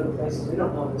times we go to places, we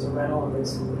don't know if it's a rental, if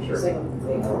it's single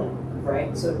family,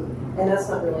 right? So, and that's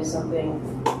not really something,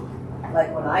 like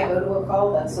when I go to a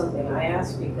call, that's something I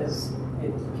ask because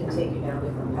it can take you down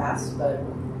different paths, but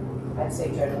I'd say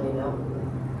generally no.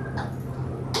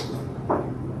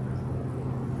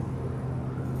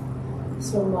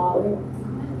 So Molly,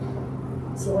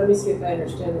 so let me see if I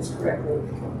understand this correctly.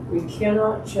 We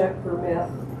cannot check for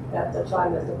meth at the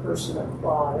time that the person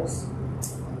applies.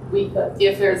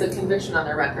 If there's a conviction on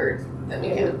their record, then we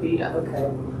can. It would be,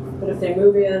 okay. But if they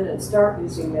move in and start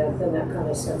using meth, then that kind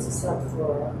of sets us up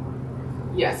for.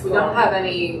 Yes, we don't have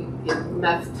any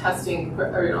meth testing,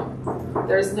 or you know,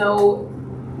 there's no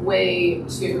way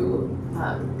to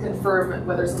confirm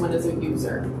whether someone is a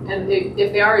user. And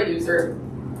if they are a user,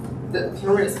 the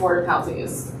permanent supportive housing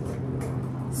is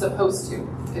supposed to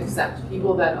accept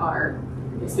people that are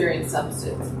experiencing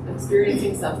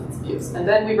substance abuse. And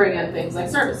then we bring in things like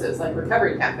services, like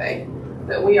Recovery Cafe,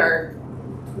 that we are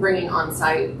bringing on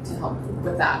site to help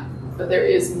with that. But there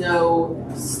is no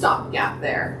stopgap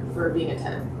there for being a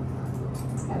tenant.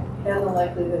 And the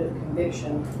likelihood of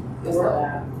conviction for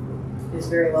that is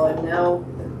very low. And now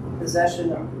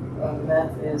possession of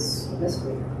meth is a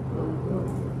misdemeanor.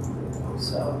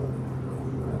 So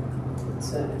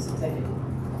it's a ticket.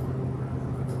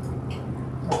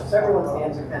 So everyone's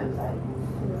hands are kind of tied.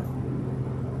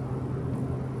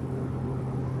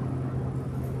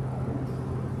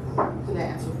 Did I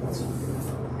answer your question?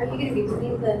 Are you going to be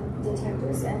putting the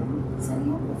detectors in,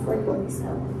 Cynthia, before you release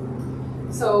them?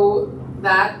 So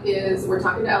that is, we're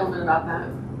talking to Element about that.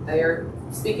 They are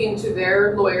speaking to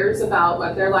their lawyers about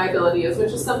what their liability is,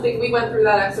 which is something we went through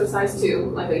that exercise too,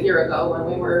 like a year ago when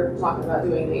we were talking about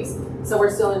doing these. So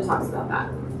we're still in talks about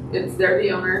that. They're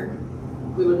the owner.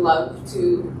 We would love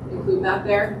to include that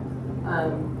there,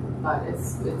 but it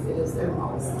is their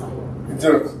policy.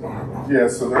 Yeah,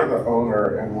 so they're the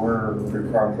owner and we're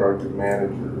the contracted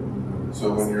manager.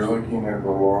 So when you're looking at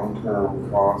the long-term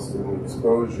cost and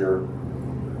exposure,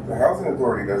 the housing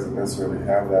authority doesn't necessarily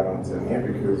have that on Zinnia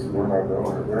because we're not the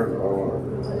owner, they're the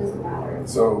owner. So it doesn't matter.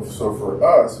 So for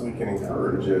us, we can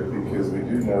encourage it because we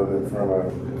do know that from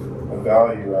a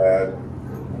value add,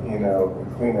 you know,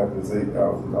 cleanup is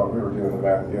 $8,000. We were doing the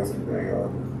math yesterday on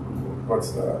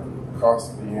what's the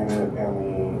cost of the unit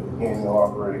and the annual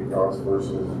operating cost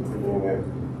versus the unit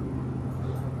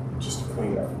just to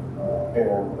clean up.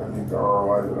 And I think the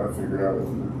ROI that I figured out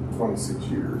in 26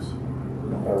 years,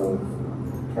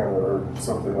 kind of, or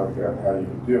something like that, how you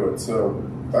do it. So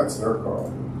that's their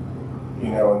call. You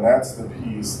know, and that's the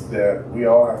piece that we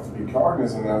all have to be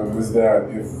cognizant of, is that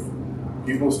if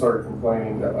people start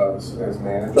complaining to us as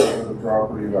managers of the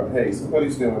property about, hey,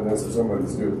 somebody's doing this or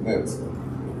somebody's doing this,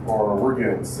 or we're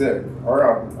getting sick,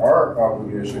 our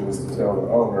obligation is to tell the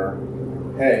owner,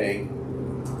 hey,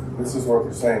 this is what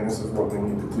they're saying, this is what we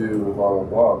need to do, blah, blah,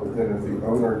 blah. But then if the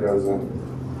owner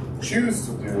doesn't choose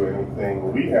to do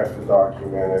anything, we have to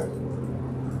document it,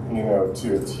 you know,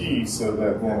 to a T, so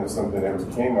that then if something ever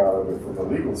came out of it from a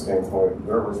legal standpoint,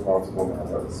 they're responsible, not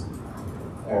us.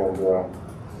 And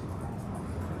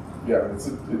yeah,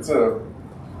 it's a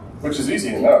which is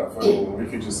easy enough. I mean, we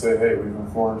could just say, hey, we've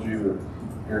informed you that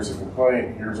here's a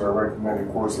complaint, here's our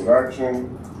recommended course of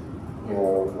action, you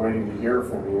know, waiting to hear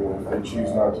from you. And if they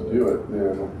choose not to do it,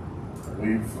 then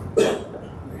we've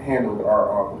handled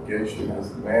our obligation as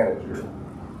the manager,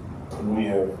 and we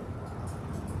have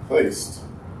placed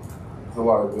the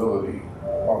liability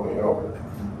on the owner.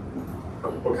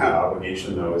 What kind of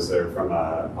obligation, though, is there from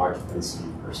an occupancy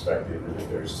perspective? And if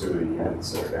there's too many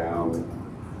units that are down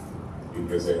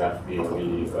because they have to be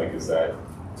immediate, like, is that?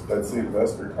 That's the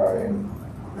investor tie-in.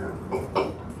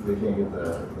 They can't get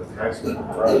the tax credit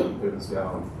right if it's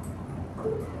down.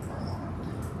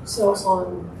 So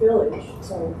on Village,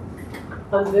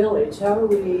 how are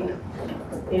we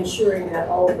ensuring that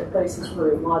all of the places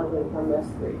we're remodeling are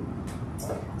meth-free?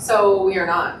 So we are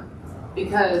not,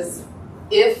 because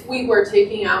if we were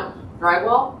taking out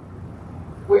drywall,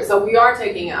 so we are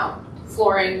taking out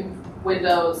flooring,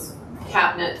 windows,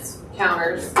 cabinets,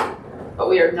 counters, but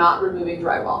we are not removing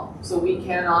drywall. So we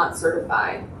cannot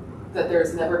certify that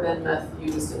there's never been meth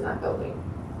used in that building.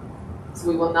 So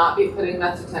we will not be putting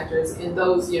meth detectors in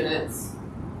those units.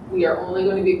 We are only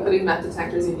going to be putting meth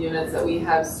detectors in units that we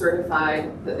have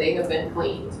certified that they have been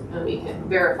cleaned, and we can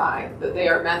verify that they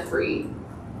are meth-free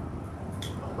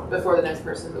before the next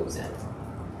person moves in.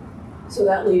 So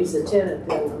that leaves the tenant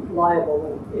then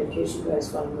liable in case you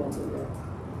guys find meth in there.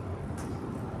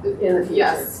 In the future.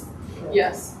 Yes,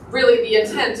 yes. Really, the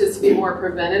intent is to be more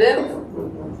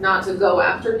preventative, not to go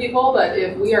after people, but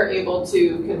if we are able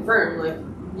to confirm, like,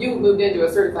 you moved into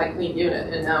a certified clean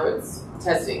unit and now it's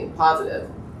testing positive,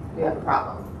 we have a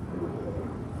problem.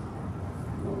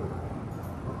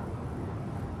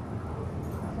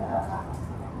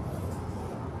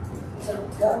 So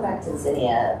going back to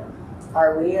Zinnia,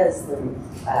 are we as the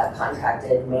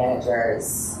contracted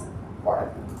managers,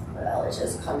 or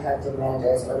as contracted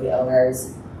managers or the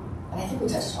owners, and I think we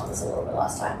touched on this a little bit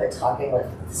last time, but talking with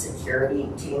the security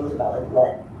teams about like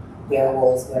what their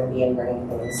role is going to be in bringing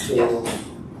things to,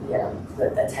 you know,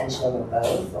 the attention of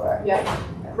both, or? Yeah.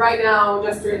 Right now,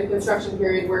 just during the construction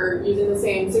period, we're using the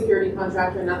same security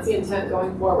contractor, and that's the intent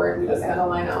going forward. We just gotta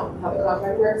line out how the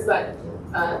contract works, but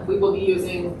we will be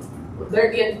using,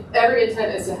 every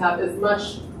intent is to have as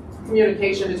much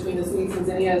communication between the suites and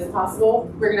Zinnia as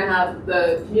possible. We're going to have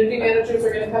the community managers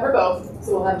are going to cover both.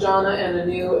 So we'll have Jana and a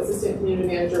new assistant community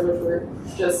manager, which we're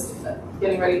just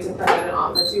getting ready to provide an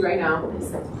offer to right now.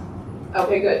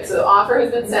 Okay, good. So the offer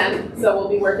has been sent. So we'll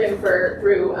be working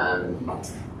through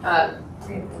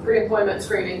pre-employment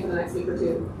screening for the next week or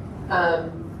two.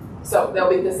 So they'll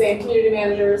be the same community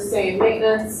managers, same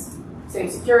maintenance, same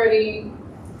security.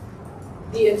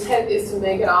 The intent is to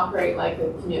make it operate like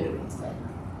a community.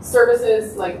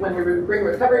 Services, like when we bring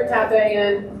Recovery Cafe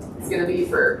in, it's going to be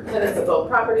for tenants of both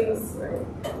properties.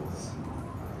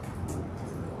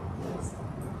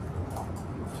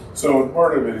 So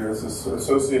part of it is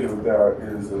associated with that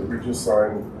is that we just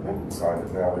signed, I think we signed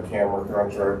it now, the camera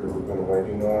contract that we've been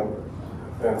waiting on.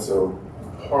 And so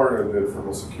part of it from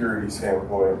a security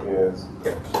standpoint is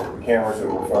the cameras that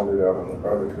were funded out on the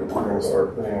project that we're going to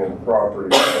start putting in the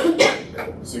property.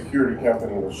 The security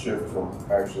company will shift from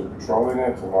actually patrolling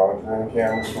it to monitoring the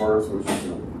cameras for us, which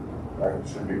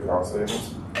is should be cost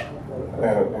savings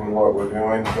in what we're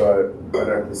doing. But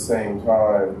at the same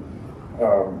time,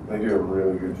 they do a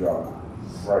really good job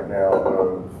right now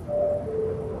of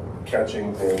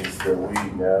catching things that we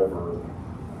never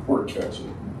were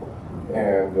catching.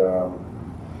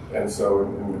 And so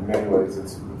in many ways,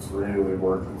 it's really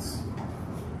worth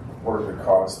the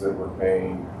cost that we're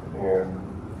paying and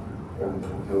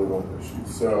dealing with issues.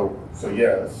 So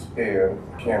yes, and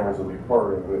cameras will be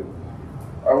part of it.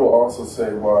 I will also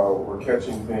say while we're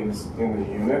catching things in the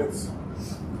units,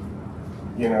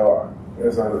 you know,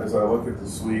 as I look at the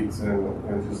suites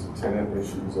and just tenant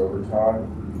issues over time,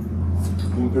 I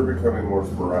think they're becoming more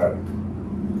sporadic.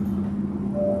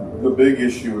 The big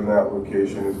issue in that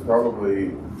location is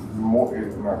probably more,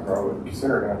 not probably,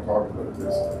 Sarah and I have talked about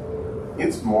this,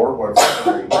 it's more what's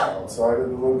happening outside of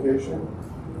the location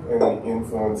and the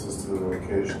influences to the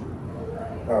location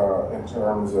in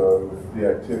terms of the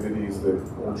activities that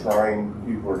people are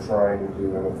trying to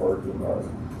do in the parking lot.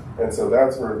 And so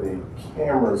that's where the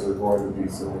cameras are going to be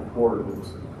so important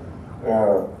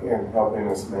in helping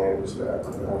us manage that.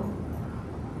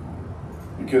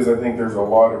 Because I think there's a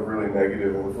lot of really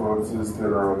negative influences that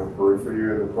are on the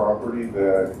periphery of the property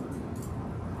that,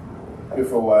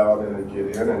 if allowed and to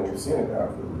get in, and we've seen it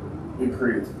happen, it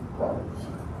creates problems.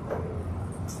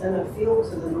 And the field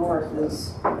to the north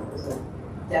is a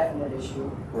definite issue.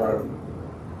 Right.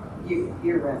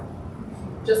 Year round.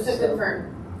 Just to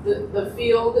confirm, the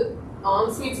field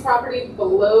on Sweet's property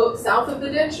below, south of the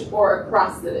ditch or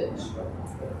across the ditch?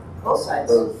 Both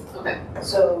sides. Both. Okay.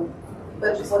 So,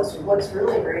 but what's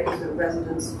really great is the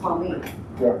residents call me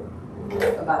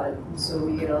about it. So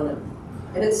we get on it,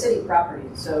 and it's city property,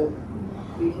 so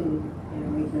we can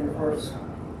enforce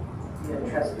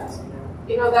trespassing.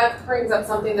 You know, that brings up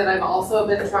something that I've also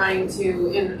been trying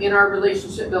to, in our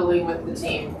relationship building with the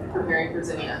team, preparing for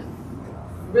Zinnia,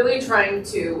 really trying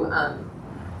to,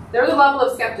 there's a level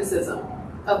of skepticism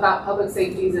about public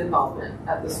safety's involvement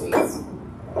at the suites.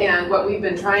 And what we've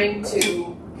been trying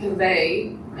to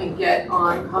convey and get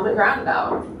on common ground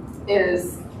about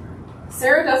is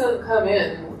Sarah doesn't come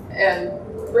in and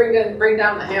bring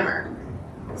down the hammer.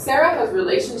 Sarah has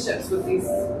relationships with these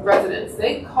residents.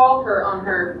 They call her on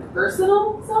her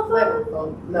personal cell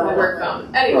phone? No, my work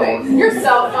phone. Anyway, your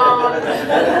cell phone.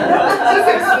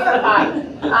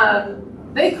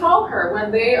 They call her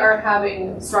when they are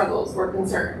having struggles or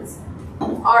concerns.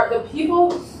 The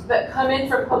people that come in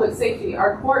from public safety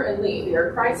are court and lead. They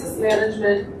are crisis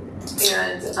management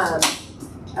and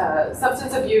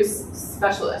substance abuse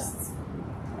specialists.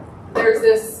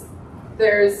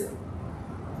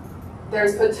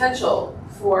 There's potential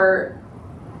for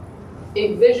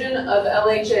a vision of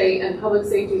LHA and public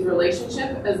safety's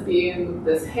relationship as being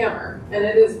this hammer, and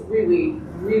it is really,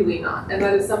 really not. And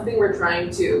that is something we're trying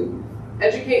to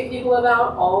educate people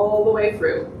about all the way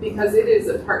through, because it is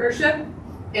a partnership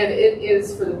and it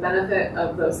is for the benefit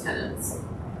of those tenants.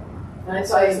 And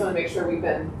so I just want to make sure we've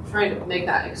been trying to make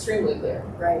that extremely clear.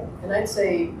 Right, and I'd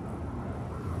say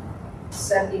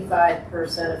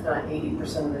 75%, if not 80%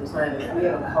 of the time, if we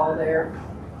have a call there,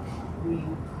 we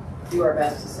do our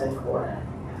best to send court.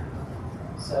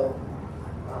 So,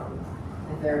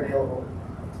 if they're available.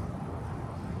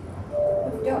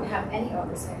 We don't have any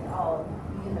oversight at all,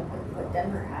 even what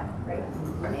Denver had, right?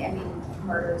 I mean,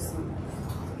 murders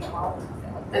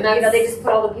and that's, they just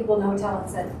put all the people in the hotel and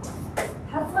said,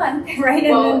 have fun, right?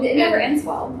 And it never ends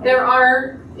well. There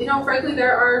are, frankly,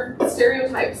 there are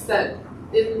stereotypes that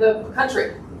in the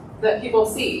country that people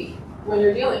see when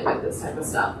you're dealing with this type of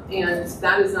stuff, and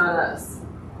that is not us.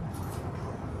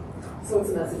 So it's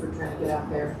a message we're trying to get out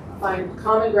there. Find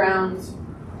common ground,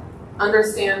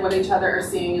 understand what each other are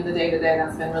seeing in the day-to-day.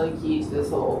 That's been really key to this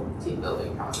whole team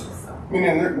building process. So. I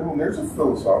mean, there's a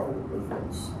philosophical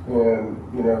difference. And,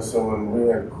 you know, so when we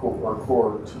had our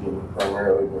core team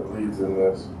primarily that leads in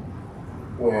this,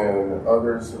 when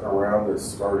others around us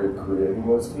started creating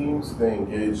those teams, they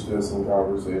engaged us in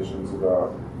conversations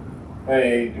about,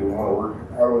 hey, do we want to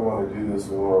work, how do we want to do this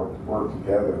and work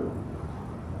together?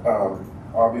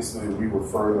 Obviously, we were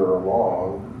further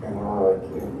along, and we were like,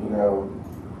 you know,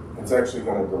 it's actually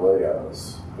going to delay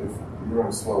us. If you're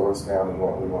going to slow us down in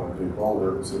what we want to do,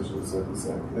 Boulder essentially said the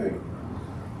same thing.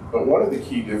 But one of the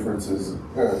key differences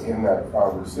in that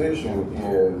conversation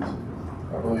is,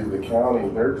 I believe the county,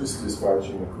 they're just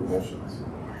dispatching the clinicians.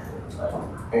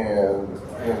 And,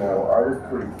 you know, I was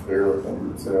pretty clear with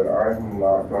them and said, I'm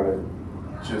not going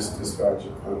to just dispatch a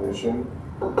clinician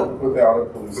without a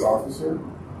police officer,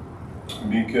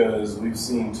 because we've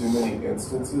seen too many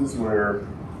instances where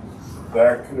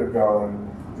that could have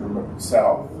gone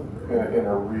south in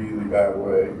a really bad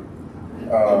way,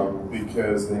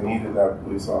 because they needed that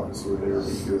police officer there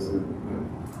because it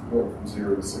went from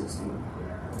 0 to 60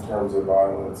 in terms of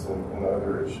violence and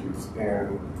other issues.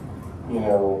 And, you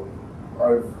know,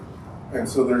 and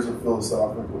so there's a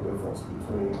philosophical difference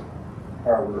between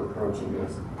how we're approaching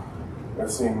this.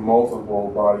 I've seen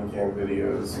multiple body cam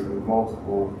videos and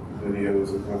multiple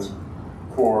videos of when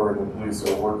Corps and the police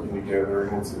are working together,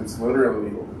 and it's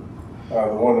literally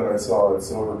the one that I saw at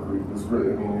Silver Creek was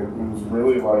really, I mean, it was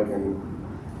really like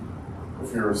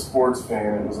if you're a sports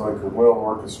fan, it was like a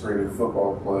well-orchestrated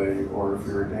football play, or if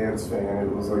you're a dance fan,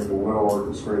 it was like a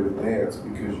well-orchestrated dance,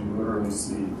 because you literally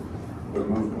see the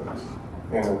movement.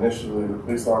 And initially, the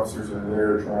police officers are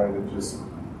there trying to just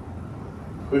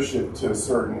push it to a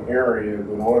certain area,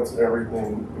 but once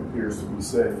everything appears to be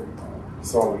safe, you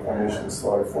saw the clinicians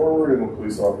slide forward and the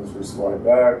police officers slide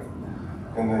back,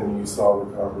 and then you saw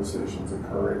the conversations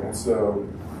occurring. And so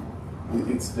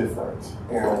it's different.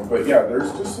 But yeah,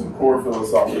 there's just some core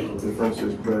philosophical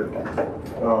differences, but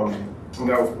and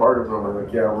that was part of them. We're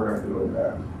like, yeah, we're not doing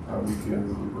that,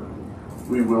 because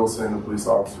we will send a police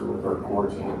officer with our core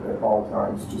team at all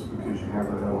times, just because you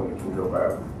never know when it can go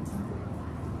bad.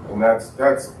 And that's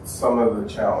some of the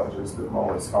challenges that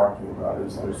Molly's talking about,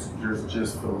 is there's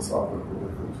just philosophical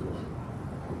differences.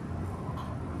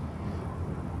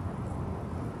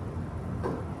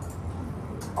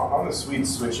 On the suite,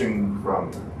 switching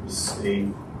from the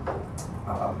state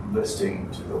listing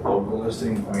to the local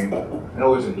listing, I mean, I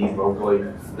know there's a need locally.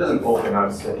 It doesn't open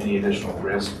us to any additional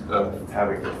risk of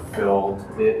having to fill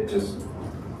it. It just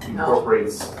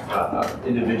incorporates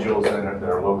individuals that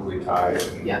are locally tied.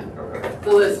 Yeah. Okay.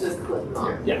 The list is clicked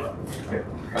on. Yeah.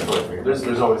 That's what I figured.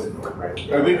 There's always a right?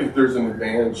 I think if there's an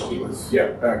advantage to this,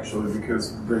 actually,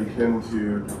 because they tend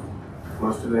to,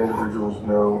 most of the individuals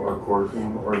know our core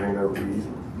team, or they know lead,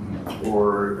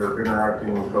 or they're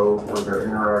interacting with both, or they're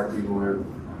interacting with,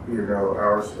 you know,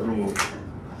 ours. I mean,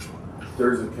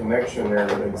 there's a connection there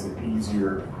that makes it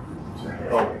easier to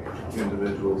help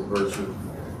individuals versus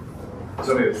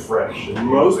something that's fresh.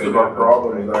 Most of our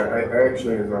problems, I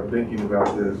actually, as I'm thinking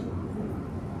about this,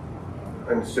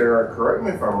 and Sarah, correct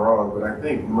me if I'm wrong, but I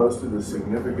think most of the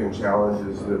significant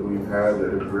challenges that we've had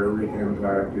that have really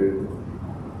impacted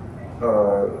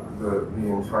the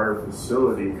entire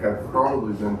facility have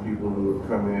probably been people who have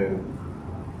come in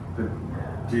that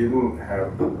didn't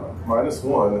have, minus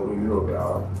one that we knew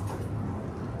about,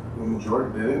 the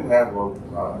majority, they didn't have local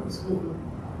ties.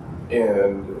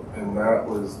 And that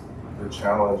was the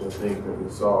challenge, I think, that we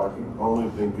saw. I can only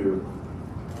think of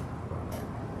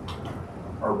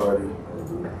our buddy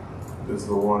is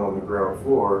the one on the ground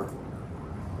floor.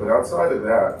 But outside of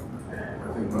that,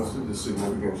 I think most of the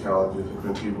significant challenges have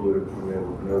been people that have come in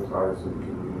with no ties to the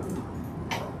community.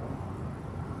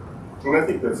 And I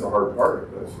think that's the hard part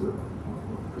of this.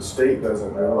 The state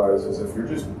doesn't realize is if you're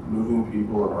just moving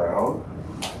people around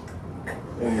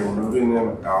and you're moving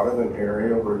them out of an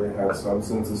area where they have some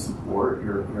sense of support,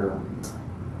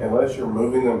 unless you're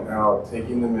moving them out,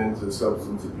 taking them into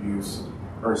substance abuse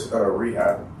or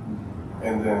rehab,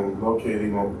 and then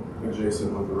locating them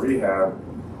adjacent with the rehab,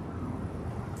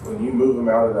 when you move them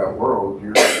out of that world,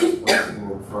 you're displacing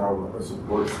them from a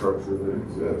support structure that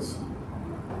exists.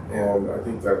 And I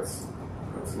think that's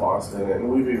lost in it. And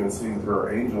we've even seen through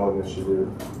our Angel initiative,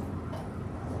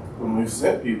 when we've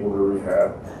sent people to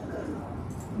rehab,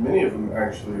 many of them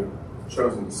actually have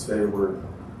chosen to stay where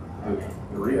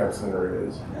the rehab center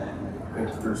is. I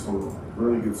think there's some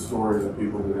really good stories of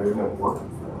people that end up working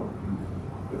for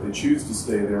them. But they choose to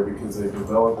stay there because they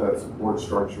developed that support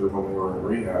structure when they were in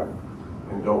rehab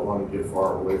and don't want to get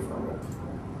far away from it.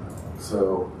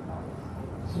 So,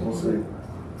 we'll see.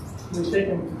 we take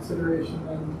into consideration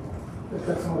then if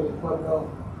that's somebody's plug bill,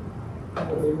 and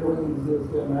what they really need to do is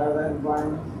get them out of that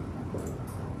environment.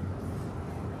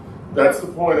 That's the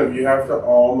point of you have to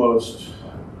almost,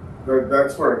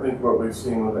 that's where I think what we've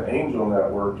seen with the Angel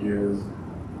Network is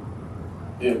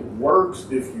it works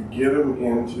if you get them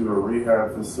into a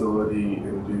rehab facility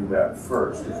and do that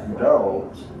first. If you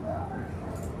don't,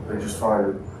 they just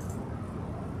find it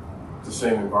the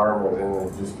same environment and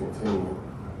they just continue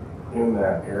in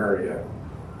that area.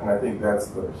 And I think that's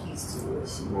the piece to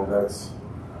this. You know, that's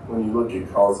when you look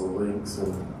at causal links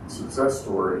and success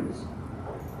stories,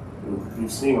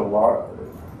 we've seen a lot of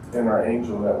it. And our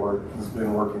Angel Network has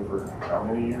been working for how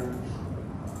many years?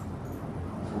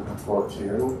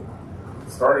 10.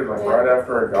 Started like right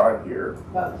after I got here.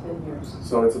 About 10 years.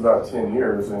 So it's about 10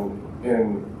 years, and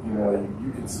you know,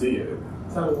 you can see it.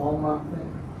 Is that a Longmont thing?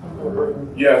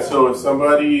 Yeah, so if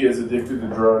somebody is addicted to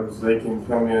drugs, they can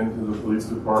come into the police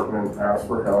department, ask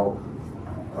for help.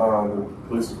 The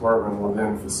police department will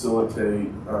then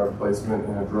facilitate placement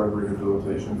in a drug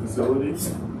rehabilitation facility.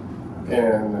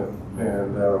 And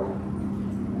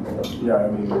yeah, I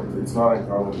mean, it's not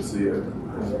uncommon to see it.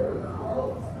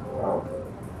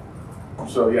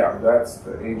 So yeah, that's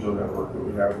the Angel Network that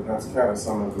we have, and that's kind of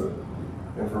some of the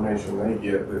information they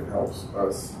get that helps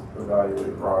us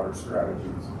evaluate broader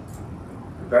strategies.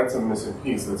 That's a missing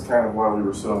piece. That's kind of why we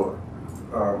were so,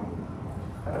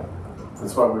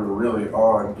 that's why we were really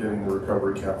on getting the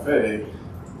Recovery Cafe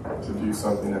to do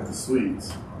something at the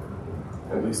suites.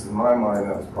 At least in my mind,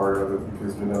 that was part of it,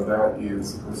 because we know that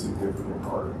is a significant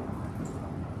part of it.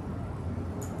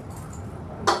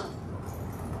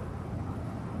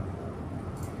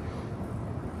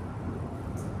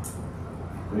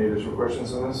 Any additional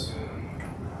questions on this?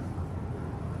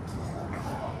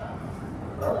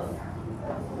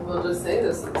 We'll just say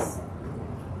this is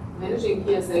managing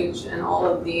PSH and all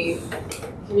of the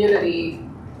community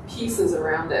pieces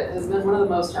around it has been one of the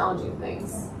most challenging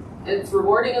things. It's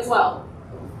rewarding as well.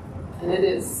 And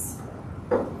it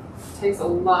takes a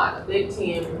lot, a big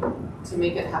team to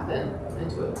make it happen and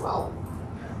do it well.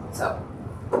 So,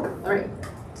 all right.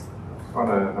 On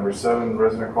to number 7,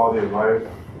 resident quality of life,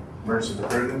 emergency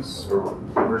preparedness or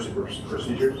emergency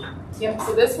procedures. Yep,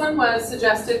 so this one was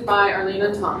suggested by Arlene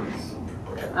and Tom.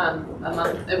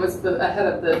 It was ahead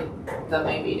of the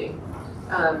May meeting.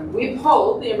 We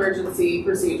pulled the emergency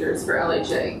procedures for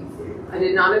LHA. I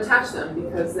did not attach them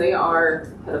because they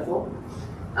are pitiful.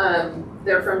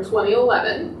 They're from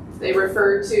 2011. They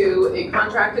refer to a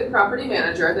contracted property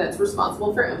manager that's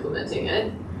responsible for implementing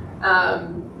it.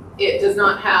 It does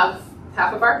not have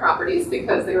half of our properties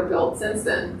because they were built since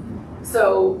then.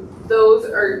 So those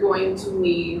are going to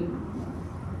need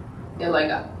a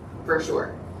leg up for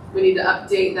sure. We need to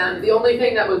update them. The only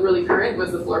thing that was really current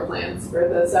was the floor plans for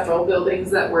the several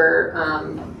buildings that were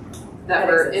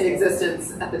in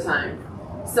existence at the time.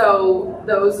 So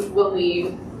those will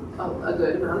need a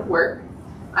good amount of work.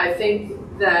 I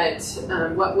think that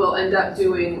what we'll end up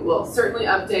doing will certainly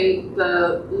update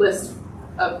the list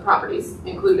of properties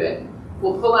included.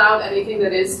 We'll pull out anything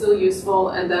that is still useful,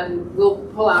 and then we'll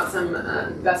pull out some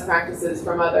best practices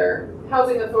from other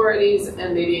housing authorities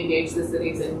and maybe engage the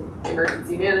city's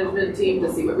emergency management team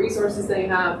to see what resources they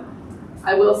have.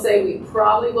 I will say we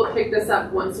probably will pick this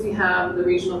up once we have the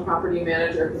regional property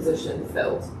manager position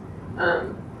filled.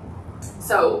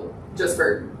 So just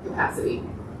for capacity.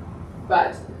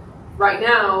 But right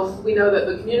now, we know that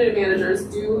the community managers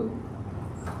do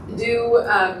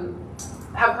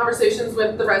have conversations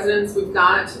with the residents. We've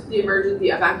got the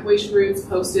evacuation routes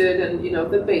posted, and you know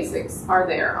the basics are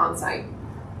there on site.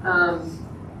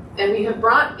 And we have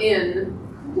brought in,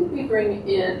 who did we bring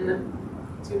in?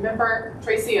 Do you remember?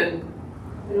 Tracy, and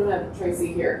we don't have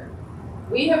Tracy here.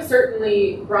 We have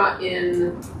certainly brought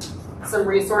in some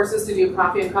resources to do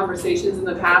coffee and conversations in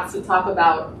the past to talk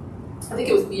about, I think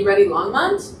it was Be Ready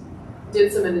Longmont,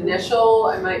 did some initial,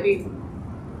 I might be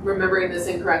remembering this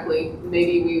incorrectly,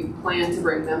 maybe we plan to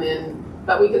bring them in,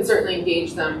 but we can certainly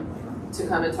engage them to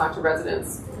come and talk to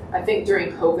residents. I think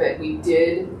during COVID we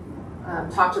did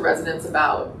talk to residents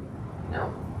about, you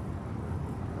know,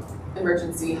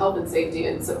 emergency health and safety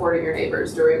and supporting your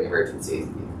neighbors during emergencies,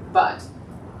 but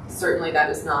certainly that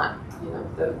is not, you know,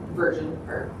 the version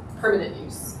for permanent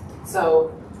use.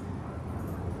 So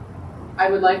I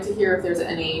would like to hear if there's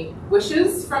any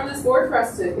wishes from this board for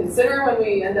us to consider when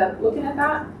we end up looking at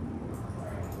that.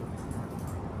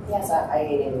 Yes, I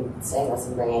hate even saying this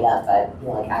and bringing it up, but you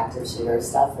know, like active shooter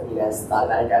stuff, have you guys thought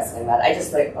about addressing that? I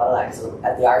just like, well, at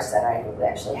the R Center, I think we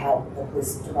actually had the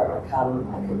police department come,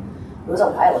 it was a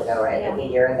while ago, right? Like a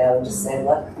year ago, and just say,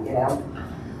 look, you know,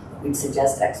 we'd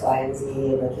suggest X, Y, and Z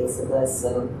in the case of this,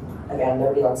 and again,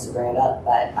 nobody wants to bring it up,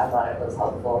 but I thought it was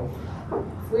helpful.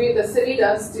 The city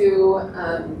does do,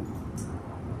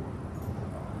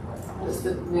 what's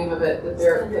the name of it that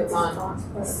that's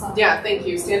on? Yeah, thank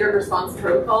you. Standard response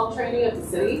protocol training at the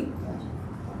city.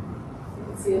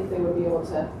 Let's see if they would be able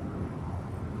to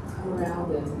come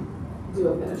around and do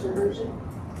a miniature version.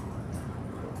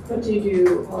 What do you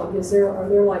do? Are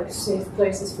there like safe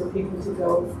places for people to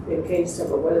go in case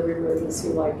of a weather emergency,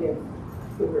 like if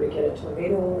we were to get a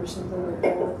tornado or something like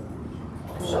that?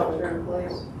 Shelter in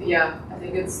place. Yeah, I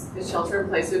think it's shelter in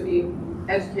place would be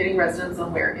educating residents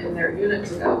on where in their unit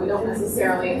to go. We don't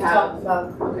necessarily have.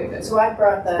 Okay, good. So I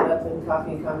brought that up in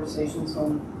coffee and conversations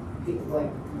when people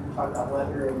like talk about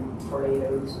weather and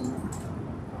tornadoes, and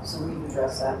so we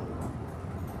address that.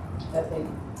 That thing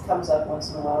comes up once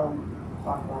in a while and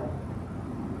talk about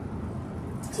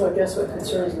it. So I guess what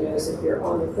concerns me is if you're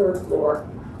on the third floor,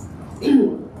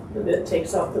 and it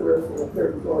takes off the roof on the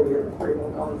third floor, you're pretty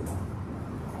well gone.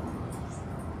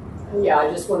 Yeah,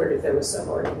 I just wondered if there was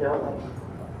somewhere, like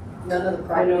none of the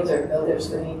properties are built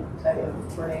with any type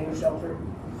of tornado shelter.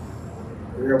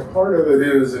 Yeah, part of it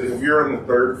is if you're on the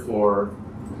third floor,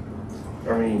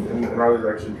 I mean, and I was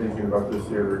actually thinking about this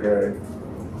the other day.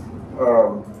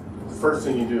 First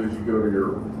thing you do is you go to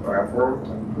your bathroom.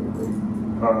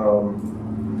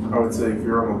 I would say if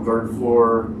you're on the third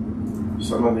floor,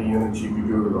 some of the units you could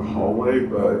go to the hallway,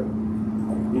 but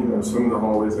you know, some of the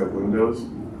hallways have windows.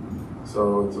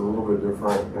 So it's a little bit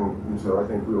different, and so I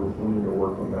think we need to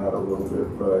work on that a little bit.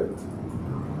 But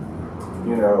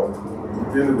you know,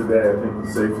 at the end of the day, I think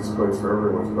the safest place for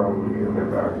everyone is probably in their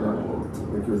bathroom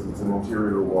because it's an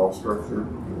interior wall structure,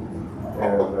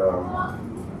 and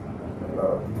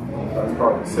that's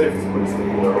probably the safest place to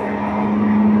go.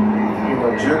 You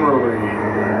know, generally,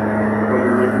 when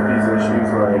we look at these issues,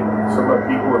 like some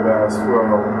people have asked,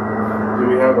 well, do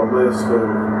we have a list of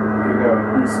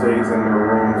who stays in their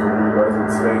rooms or who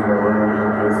doesn't stay in their rooms in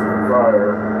case of a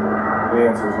fire? The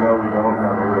answer is no, we don't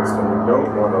have a list, and we don't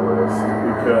want a list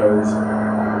because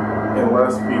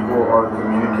unless people are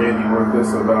communicating with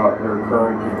us about their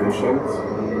current conditions,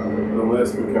 the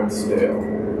list becomes stale,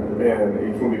 and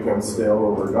it can become stale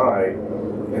overnight.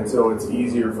 And so it's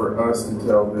easier for us to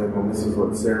tell them, and this is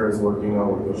what Sarah's working on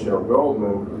with Michelle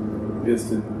Goldman, is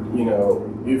to, you know,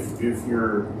 if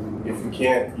you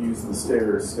can't use the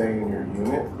stairs, stay in your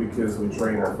unit, because we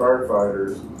train our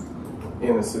firefighters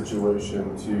in a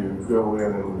situation to go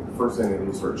in and first thing they do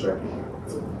is start checking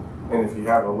units. And if you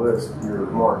have a list, you're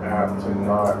more apt to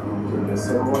not to miss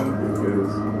someone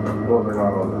because, well, they're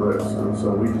not on the list.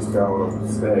 So we just tell them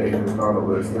to stay. If it's on the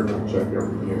list, they're going to check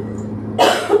every unit.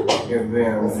 And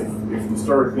then if you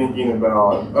start thinking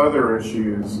about other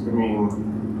issues, I mean,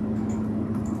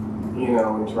 you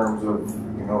know, in terms of,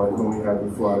 you know, like when we had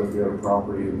the flood, if we had a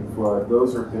property in the flood,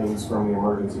 those are things from the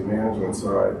emergency management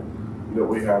side that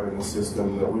we have in the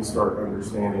system that we start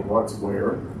understanding what's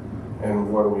where and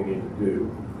what do we need to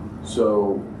do.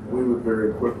 So we would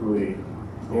very quickly,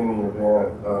 in the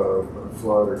event of a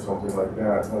flood or something like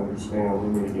that, understand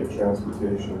we need to get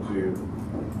transportation to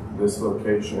this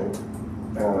location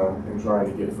and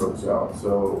trying to get folks out.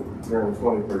 So during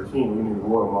 2013, we knew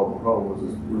Royal Mobile Home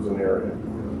was an area.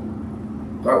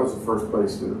 That was the first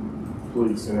place that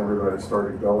police and everybody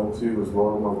started going to, was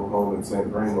Royal Mobile Home and St.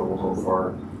 Vrain Mobile Home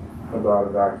Park, about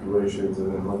evacuations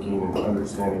and then looking and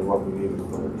understanding what we needed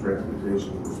from a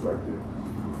transportation perspective.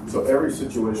 So every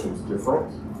situation is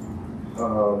different.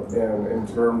 And in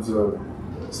terms of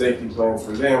safety plans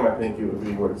for them, I think it would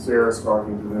be what Sarah's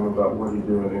talking to them about: what do you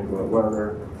do in inclement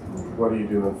weather, what do you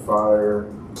do in fire,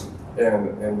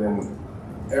 and then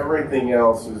everything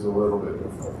else is a little bit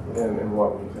different in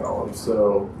what we tell them.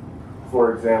 So,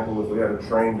 for example, if we had a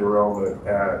train derailment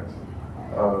at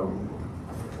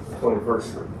 21st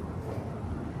Street,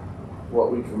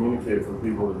 what we communicate for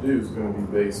people to do is going to be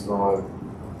based on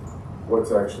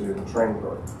what's actually in the train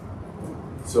car.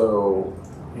 So,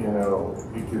 you know,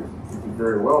 it could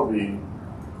very well be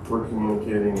we're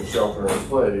communicating a shelter in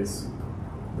place,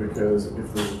 because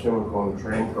if there's a chemical in the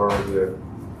train car that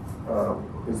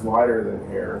is lighter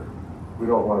than air, we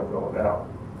don't want it going out.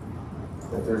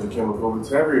 If there's a chemical that's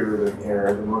heavier than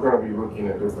air, then we're going to be looking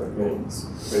at different things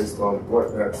based on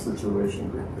what that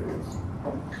situation dictates.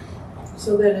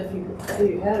 So then if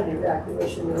you had an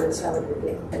evacuation notice, how would you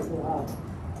get people out?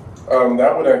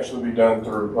 That would actually be done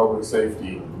through public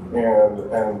safety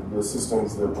and the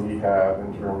systems that we have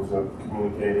in terms of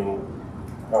communicating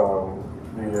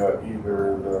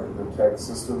either the text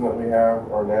system that we have,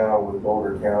 or now with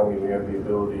Boulder County, we have the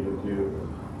ability to do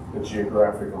the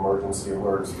geographic emergency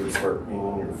alerts that start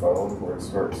pinging your phone, where it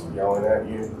starts yelling at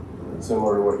you,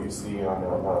 similar to what you see on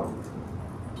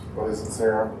what is it,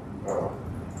 Sarah?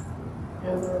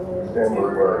 Amber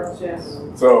Alert. Yes.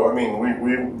 So, I mean,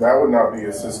 we that would not be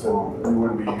a system, we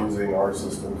wouldn't be using our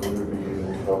system, we would be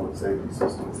using public safety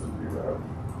systems to do that.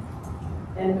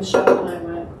 And Michelle and I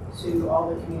went to all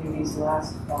the communities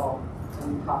last fall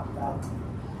and talked about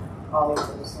all of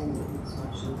those things that you just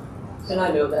mentioned. And I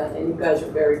know that, and you guys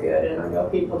are very good, and I know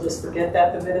people just forget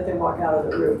that the minute they walk out of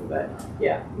the room, but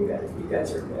yeah, you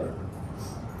guys are good.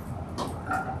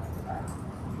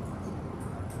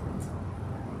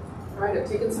 All right, I've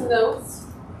taken some notes.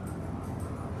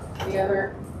 Any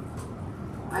other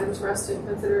items for us to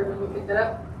consider when we pick that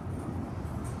up?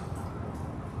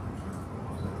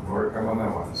 More to come on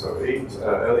that one. So 8,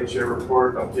 LHA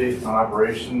report, update on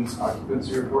operations,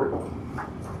 occupancy report.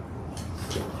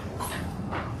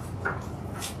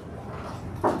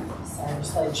 So I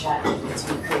just played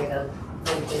ChatGPT, create a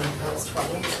LinkedIn post for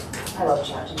me. I love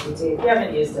ChatGPT. If you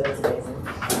haven't used it, it's amazing.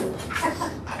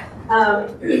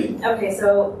 Okay,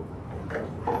 so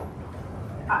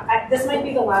this might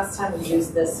be the last time we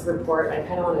use this report. I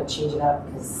kind of want to change it up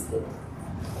because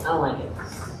I don't like it.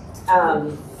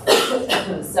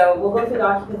 So we'll go through the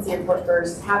occupancy report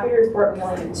first. Happy to report we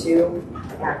only have 2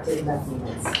 active meth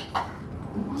units,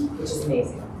 which is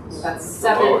amazing. That's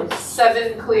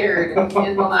seven cleared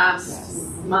in the last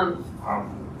month.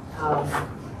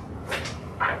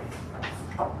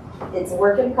 It's a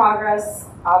work in progress.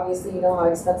 Obviously, you know how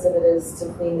expensive it is to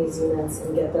clean these units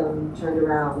and get them turned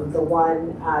around. The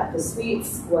one at the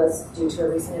Suites was due to a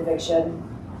recent eviction.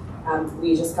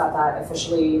 We just got that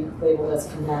officially labeled as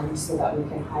condemned so that we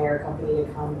can hire a company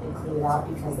to come and clean it out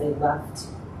because they left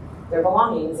their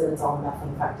belongings and it's all meth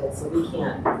infected. So we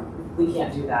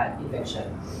can't do that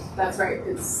eviction. That's right.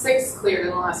 It's 6 cleared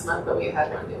in the last month, but we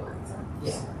had 1 new one. So.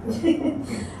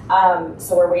 Yeah.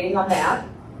 So we're waiting on that.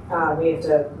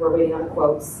 We're waiting on the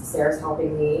quotes. Sarah's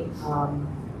helping me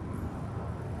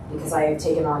because I have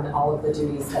taken on all of the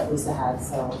duties that Lisa had.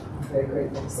 So I'm very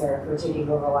grateful to Sarah for taking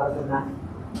over a lot of the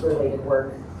meth-related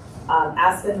work.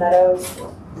 Aspen Meadows,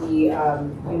 the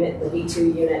unit, the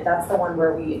B2 unit, that's the one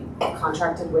where we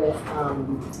contracted with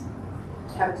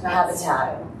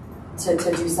Habitat to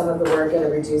do some of the work at a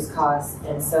reduced cost.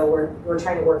 And so we're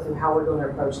trying to work through how we're going to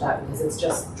approach that because it's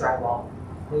just drywall.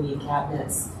 We need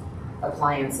cabinets,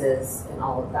 appliances, and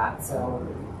all of that. So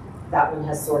that one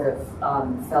has sort of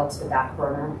fell to the back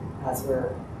burner as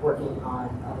we're working on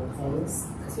other things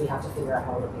because we have to figure out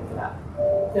how we're looking for that.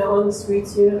 Now on the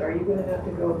Suites unit, are you going to have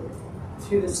to go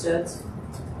through the studs?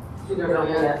 We don't know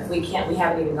yet. We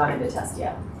haven't even gone into test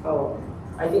yet. Oh,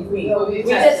 I think we Tested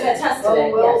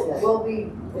it. Yes. We'll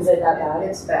be. Is it that bad?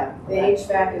 It's bad. The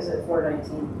HVAC is at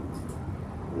 419.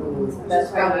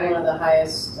 That's probably one of the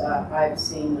highest I've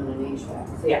seen on an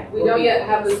HVAC. So yeah, We don't yet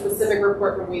have the specific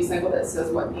report from WeCycle that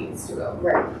says what needs to go.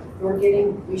 Right.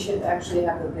 We should actually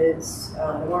have the bids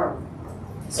tomorrow.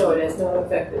 so it has not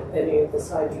affected any of the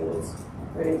side units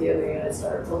or any of the other units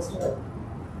that are close to it?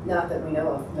 Not that we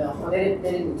know of, no. They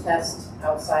didn't test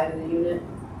outside of the unit.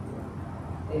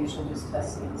 They usually just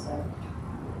test the inside.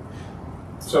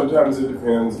 Sometimes it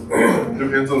depends,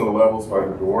 depends on the levels by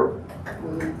the door.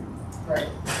 Right.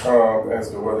 As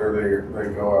to whether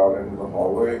they go out into the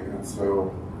hallway, and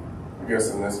so I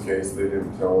guess in this case they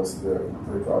didn't tell us that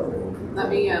they thought they Let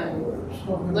me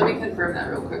confirm that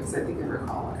real quick because I think I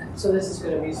recall on it. So this is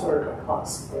going to be sort of a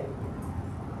cost thing.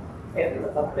 And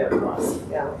up their cost,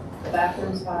 yeah. The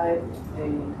bathroom's high, the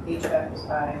HVAC is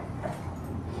high.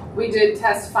 We did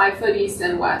test 5 foot east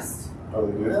and west, Oh,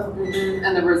 they did?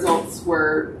 and the results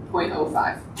were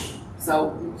 0.05,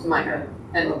 so minor.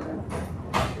 And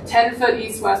 10 foot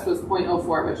east west was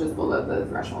 0.04, which is below the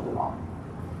threshold of all.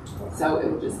 So it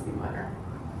would just be minor.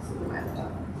 So we might have to.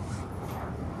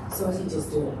 So is he just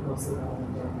doing it mostly while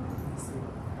in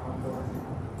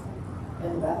there?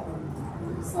 In the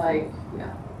bathroom. It's like,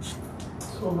 yeah.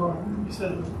 So Lauren, you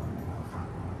said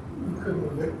you couldn't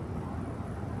evict,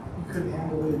 you couldn't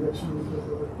handle the eviction because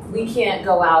of it. We can't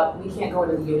go out, we can't go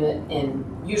into the unit, and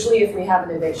usually if we have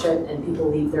an eviction and people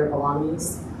leave their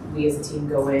belongings, we as a team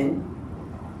go in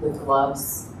with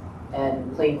gloves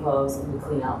and plain clothes and we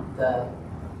clean out the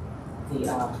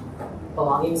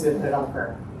belongings and we put it on the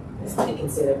curb. It can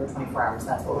stay there for 24 hours.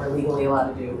 That's what we're legally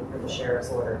allowed to do for the sheriff's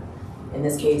order. In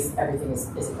this case, everything is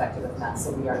effective with that,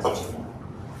 so we are touching it.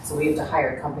 So we have to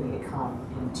hire a company to come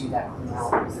and do that clean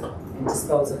out and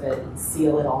dispose of it, and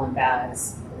seal it all in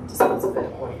bags, and dispose of it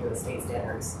according to the state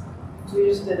standards. So we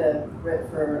just did a writ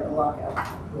for a lockout.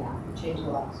 Yeah. Change the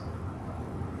locks.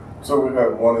 So we've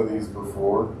had one of these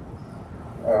before,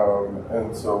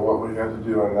 and so what we had to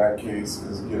do in that case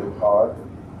is get a pod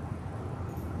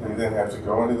They then have to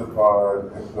go into the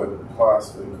pod and put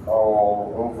plastic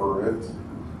all over it.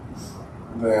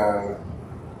 Then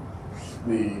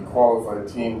the qualified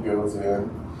team goes in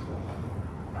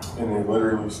and they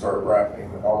literally start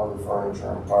wrapping all of the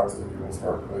furniture in plastic and they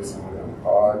start placing it in the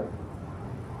pod.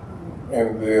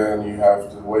 And then you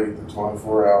have to wait the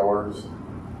 24 hours,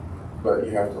 but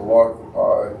you have to lock the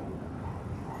pod.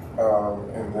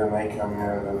 And then they come in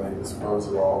and they dispose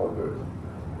of all of it.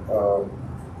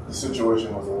 The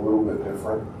situation was a little bit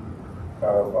different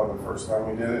on the first time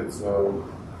we did it, so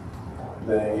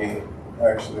they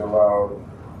actually allowed,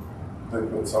 they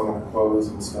put some of the clothes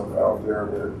and stuff out there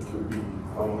that could be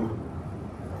cleaned,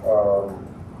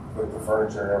 but the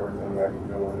furniture and everything had to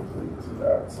go into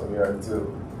that. So yeah,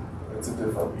 it's a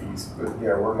different beast, but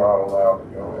yeah, we're not allowed to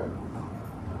go in.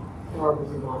 Or would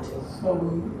you want to?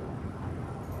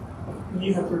 When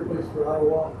you have to replace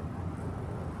drywall,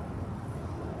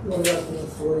 what about the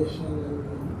installation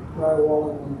and drywall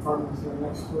and the apartments that are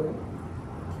next to it?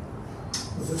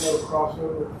 Is it no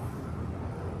crossover?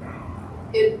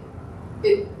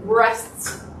 It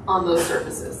rests on those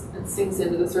surfaces and sinks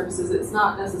into the surfaces. It's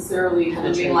not necessarily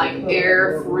moving like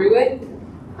air through it.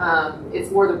 It's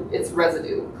more it's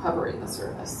residue covering the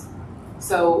surface.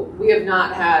 So we have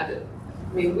not had,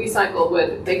 I mean, we cycle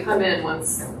wood, they come in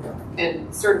once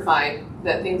and certify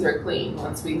that things are clean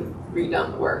once we've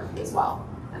redone the work as well.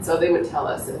 And so they would tell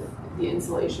us if the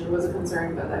insulation was a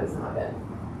concern, but that has not been.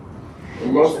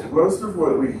 Most of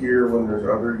what we hear when there's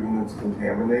other units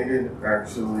contaminated,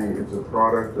 actually, it's a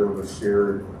product of a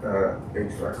shared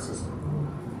HVAC system.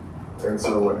 And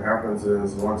so what happens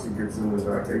is, once it gets into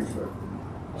that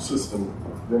HVAC system,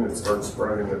 then it starts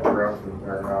spreading it throughout the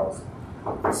entire house.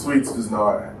 The suites does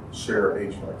not share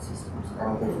HVAC systems. I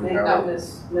don't think we have.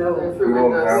 No, we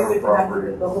don't have a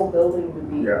property. The whole building would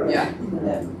be.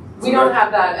 Yeah. We don't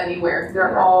have that anywhere.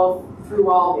 They're all through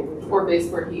wall or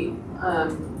baseboard heat.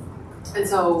 And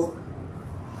so,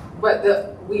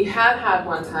 we have had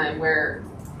one time where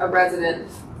a resident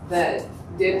that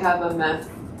did have a meth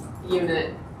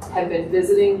unit had been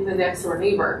visiting the next door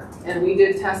neighbor, and we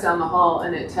did test down the hall,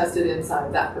 and it tested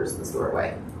inside that person's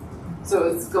doorway. So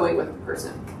it's going with the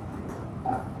person.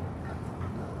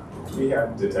 Do we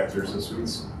have detectors in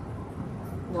suites?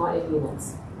 Not in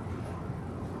units.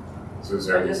 So is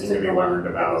there anything to be learned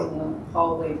about? The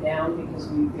hallway down, because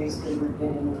we basically were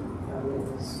getting, it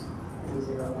was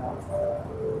zeroed out.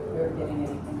 We weren't getting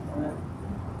anything from it.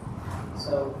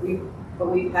 So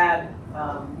we've had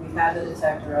the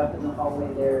detector up in the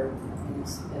hallway there in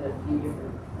a few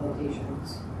different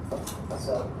locations.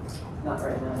 So not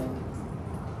right now.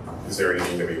 Is there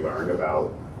anything to be learned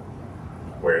about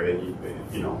where they need,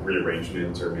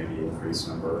 rearrangement or maybe increase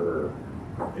number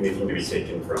or anything to be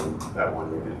taken from that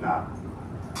one unit not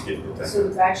get detected?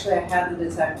 So actually, I had the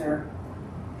detector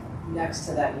next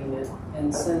to that unit,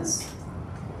 and since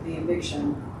the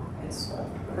eviction, it's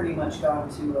pretty much gone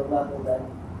to a level that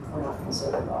we're not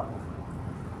concerned about.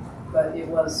 But it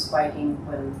was spiking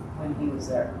when he was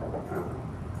there.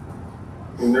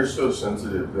 And they're so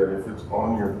sensitive that if it's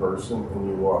on your person and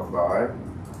you walk by,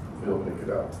 it'll pick it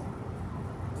up.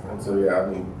 And so yeah, I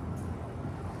mean,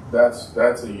 that's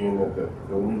a unit that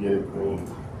when we get it cleaned.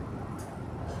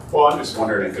 Well, I'm just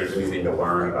wondering if there's anything to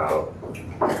learn about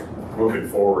moving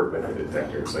forward with the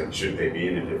detectors. Like, should they be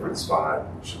in a different spot?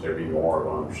 Should there be more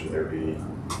of them? Should there be,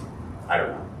 I don't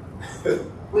know.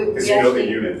 Because you know the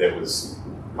unit that was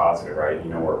positive, right?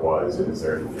 You know where it was, and is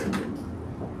there anything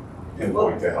you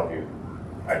pinpoint to help you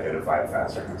identify it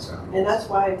faster next time? And that's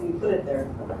why we put it there,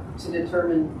 to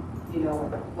determine,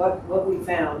 what we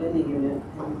found in the unit,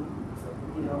 and,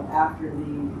 after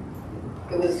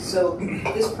so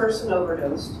this person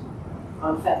overdosed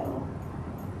on fentanyl,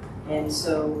 and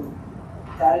so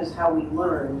that is how we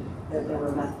learned that there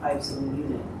were meth pipes in the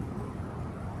unit,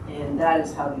 and that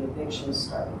is how the eviction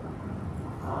started.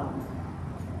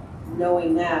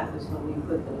 Knowing that was when we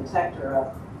put the detector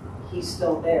up. He's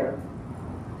still there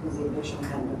because the eviction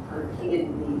hadn't occurred. He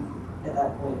didn't leave at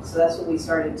that point. So that's when we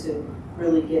started to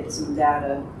really get some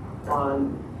data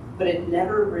on, but it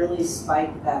never really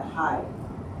spiked that high,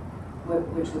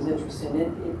 which was interesting.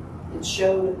 It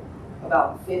showed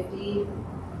about 50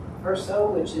 or so,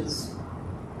 which is,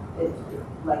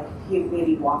 like he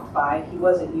maybe walked by. He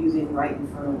wasn't using right in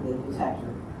front of the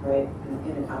detector, right,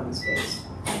 in a common space.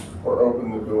 Or open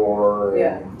the door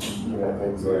and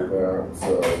things like that.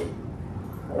 So,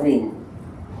 I mean,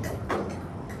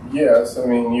 yes, I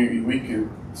mean, we could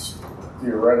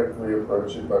theoretically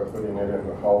approach it by putting it in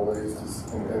the hallways.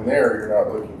 And there you're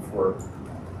not looking for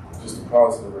just a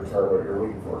positive return, but you're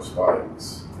looking for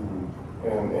spikes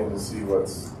and to see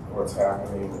what's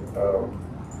happening.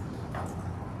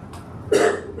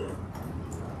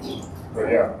 But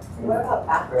yeah. What about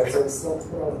bathrooms? Are we still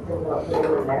thinking about putting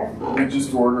them in there? We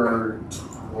just ordered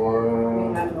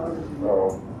one.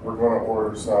 We're gonna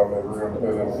order some and we're gonna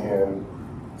put them in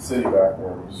city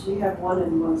bathrooms. We have one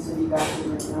in one city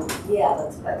bathroom right now. Yeah,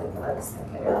 that's what I was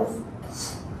thinking of.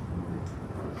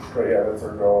 But yeah, that's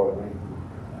our goal. And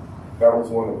that was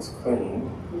one that was clean.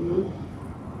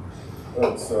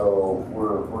 And so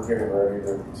we're getting ready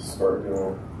to start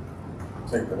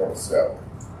take the next step.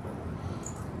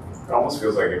 It almost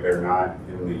feels like if they're not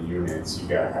in the units, you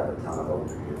gotta have a ton of them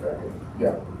to be effective.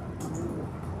 Yeah.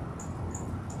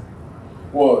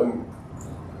 Well, and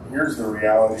here's the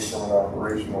reality from an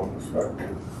operational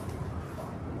perspective.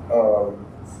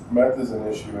 Meth is an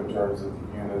issue in terms of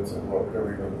the units and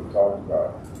everything we talked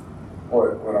about.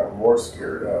 What I'm more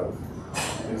scared of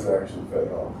is actually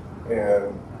fentanyl.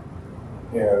 And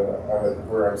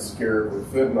where I'm scared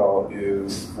with fentanyl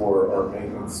is for our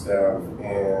maintenance staff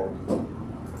and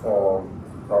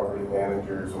property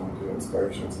managers when we do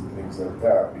inspections and things like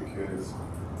that, because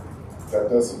that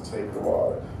doesn't take a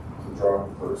lot to drop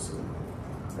a person.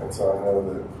 And so I know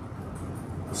that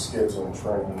we're scheduling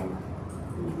training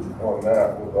on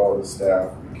that with all the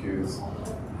staff, because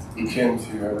we tend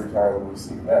to, every time we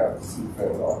see meth, see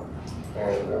fentanyl.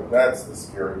 And that's the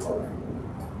scary part.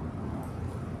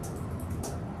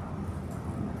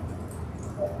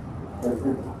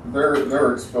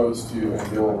 They're exposed to and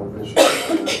dealing with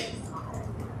issues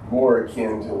more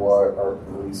akin to what our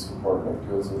police department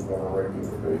deals with on a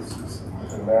regular basis.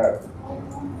 And that,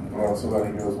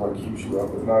 somebody goes, what keeps you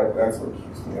up at night? That's what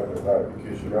keeps me up at night,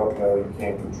 because you don't know, you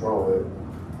can't control it.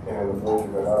 And in the blink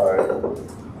of an eye,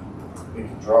 it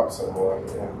can drop someone.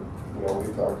 And,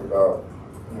 we talked about,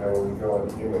 when we go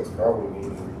into units, probably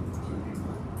needing 2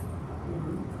 people.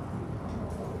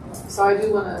 So I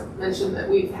do want to mention that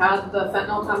we've had the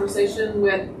fentanyl conversation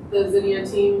with the Zinnia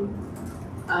team,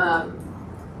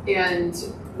 and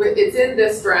it's in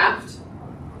this draft,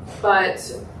 but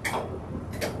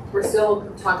we're still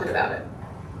talking about it,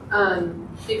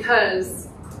 because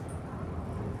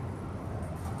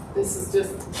this is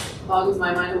just boggles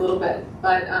my mind a little bit,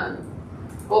 but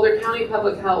Boulder County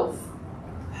Public Health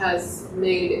has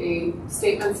made a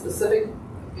statement specific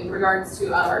in regards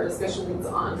to our discussions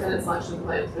on tenant selection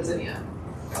plan for Zinnia,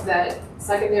 that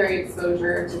secondary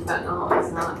exposure to fentanyl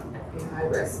is not a high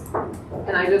risk.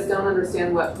 And I just don't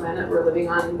understand what planet we're living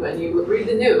on when you read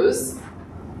the news,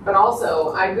 but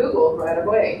also I Googled right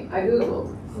away. I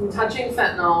Googled touching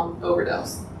fentanyl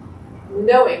overdose,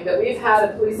 knowing that we've had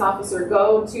a police officer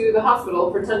go to the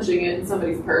hospital for touching it in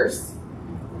somebody's purse,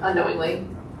 unknowingly.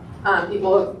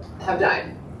 People have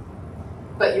died.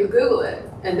 But you Google it,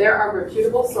 and there are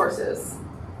reputable sources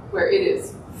where it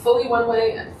is fully one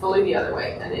way and fully the other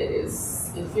way, and it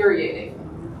is infuriating.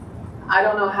 I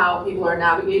don't know how people are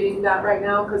navigating that right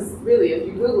now, because really, if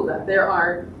you Google that, there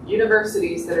are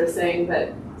universities that are saying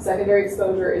that secondary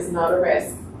exposure is not a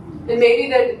risk. And maybe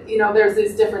that, there's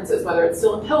these differences, whether it's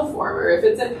still in pill form, or if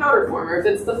it's in powder form, or if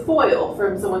it's the foil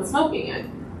from someone smoking it.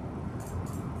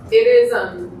 It is,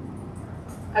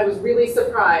 I was really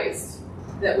surprised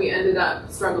that we ended up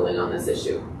struggling on this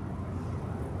issue.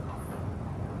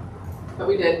 But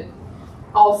we did.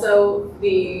 Also,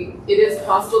 it is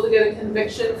possible to get a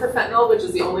conviction for fentanyl, which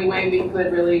is the only way we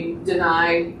could really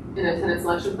deny in a tenant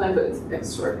selection plan, but it's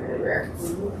extraordinarily rare.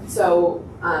 So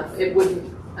it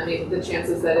wouldn't, the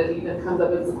chances that it even comes up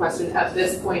as a question at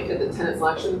this point at the tenant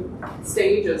selection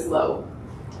stage is low.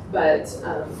 But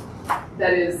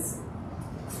there's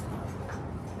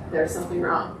something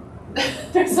wrong.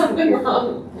 There's something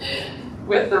wrong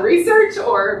with the research,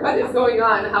 or what is going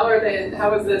on? How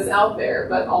is this out there?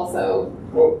 But also,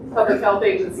 public health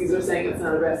agencies are saying it's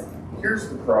not a risk. Here's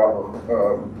the problem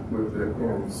with it,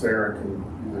 and Sarah can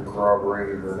either corroborate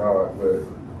it or not,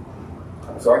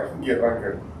 but so I can get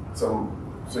so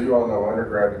you all know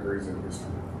undergrad degrees in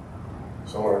history.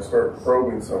 So when I start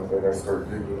probing something, I start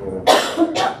digging in.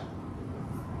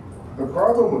 The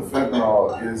problem with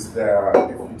fentanyl is that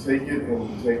if you take it and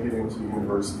you take it into a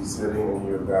university setting and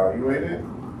you evaluate it,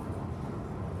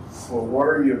 well, what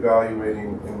are you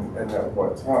evaluating and at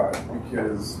what time?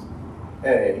 Because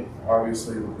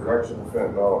obviously the production of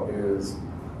fentanyl is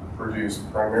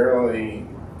produced primarily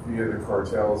via the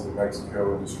cartels in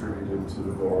Mexico and distributed to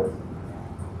the north.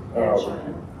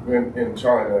 In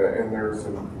China, and there's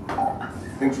an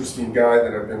interesting guy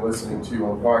that I've been listening to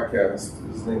on podcasts.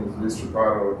 His name is Mr.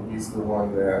 Pato, and he's the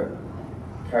one that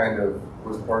kind of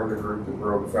was part of the group that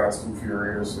wrote Fast and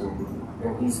Furious, and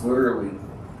he's literally,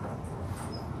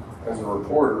 as a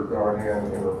reporter, gone in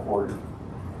and reported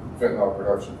fentanyl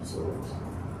production facilities.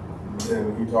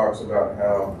 And he talks about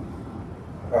how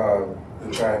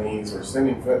the Chinese are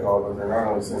sending fentanyl, but they're not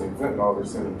only sending fentanyl, they're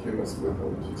sending chemists with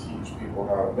them to teach people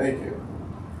how to make it.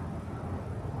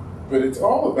 But it's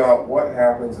all about what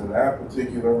happens in that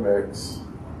particular mix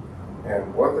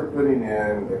and what they're putting in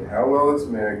and how well it's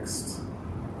mixed.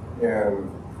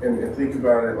 And think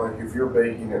about it like if you're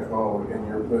baking at home and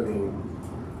you're putting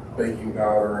baking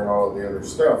powder and all of the other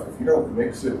stuff, if you don't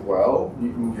mix it well,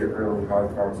 you can get really high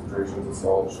concentrations of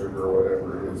salt, sugar, or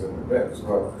whatever it is in the mix.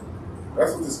 Well,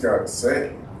 that's what this guy is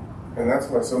saying. And that's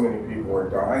why so many people are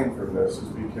dying from this, is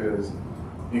because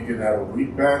you could have a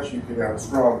weak batch, you could have a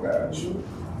strong batch.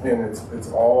 And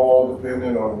it's all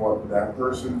dependent on what that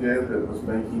person did that was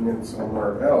making it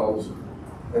somewhere else.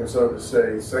 And so to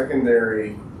say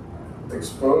secondary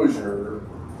exposure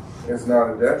is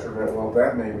not a detriment, well,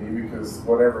 that may be because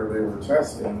whatever they were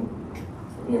testing,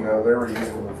 you know, they were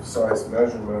using precise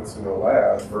measurements in the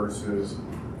lab versus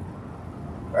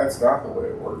that's not the way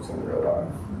it works in real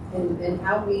life. And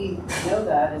how we know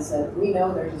that is that we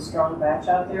know there's a strong batch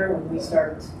out there when we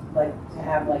start like to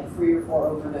have like 3 or 4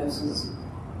 overdoses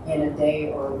in a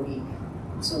day or a week.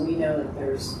 So we know that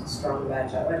there's a strong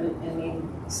batch out there. I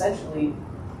mean, essentially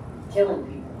killing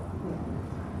people.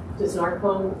 Does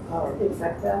Narcan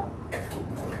infect that?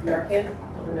 Narcan?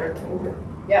 Narcan.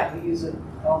 Yeah, we use it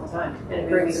all the time. And it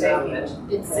brings it out.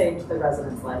 It saved the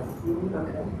resident's life.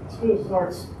 Okay. So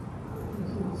starts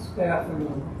staff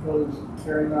and those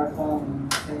carry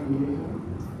Narcan and use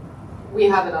We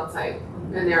have it on site,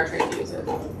 and they are trained to use it.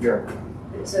 Yeah.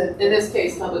 It's a, In this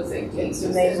case, public safety. it's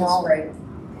amazing, right?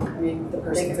 I mean, The think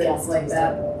person's of it guest like used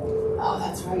that. Oh,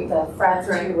 that's right. The friend That's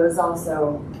right. who was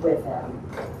also with him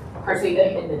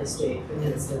Partaking. administered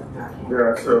Narcan.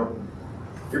 Yeah, so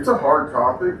it's a hard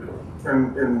topic,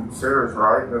 and Sarah's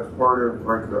right. That's part of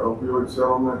like the opioid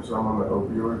settlement. So I'm on the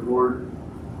opioid board.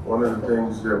 One of the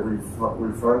things that we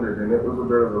funded, and it was a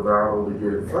bit of a battle to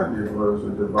get it funded, was a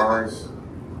device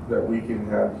that we can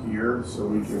have here, so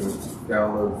we can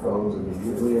download phones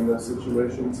immediately in those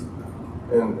situations.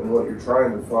 And what you're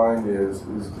trying to find is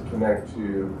to connect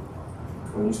to,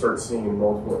 when you start seeing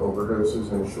multiple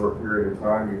overdoses in a short period of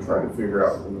time, you're trying to figure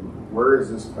out where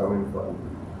is this coming from,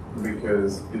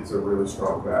 because it's a really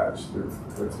strong batch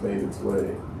that's made its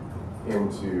way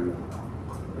into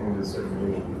the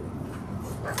community.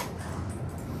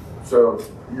 So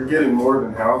you're getting more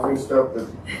than housing stuff,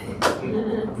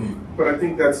 but I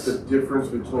think that's the difference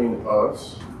between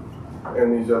us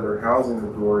and these other housing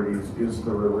authorities, is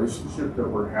the relationship that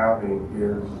we're having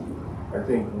is, I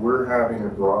think we're having a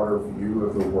broader view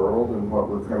of the world and what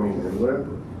we're coming in with.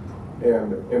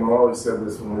 And Molly said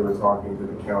this when we were talking to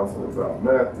the council about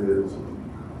meth, is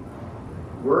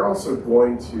we're also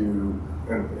going to,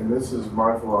 and this is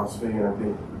my philosophy, and I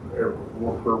think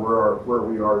where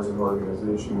we are as an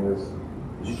organization is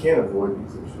you can't avoid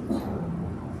these issues.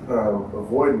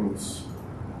 Avoidance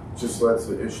just lets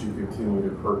the issue continue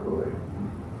to percolate.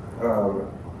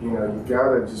 You know, you've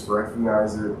got to just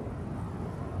recognize it,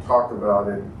 talk about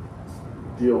it,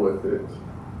 deal with it.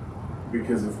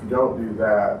 Because if you don't do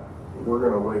that, we're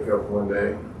going to wake up one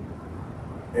day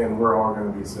and we're all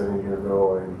going to be sitting here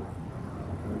going,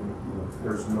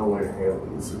 there's no way to handle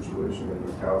the situation in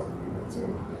these housing units.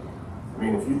 And I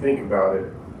mean, if you think about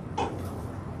it,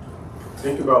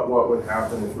 think about what would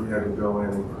happen if we had to go in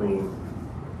and clean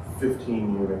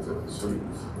 15 units at the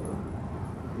suites.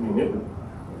 I mean, it would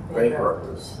bankrupt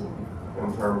us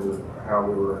in terms of how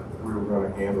we were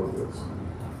going to handle this.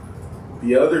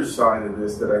 The other side of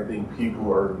this that I think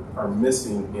people are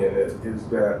missing in it is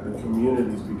that the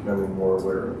community is becoming more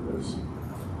aware of this.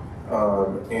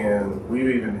 And we've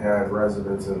even had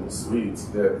residents in the suites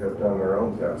that have done their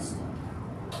own tests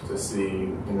to see,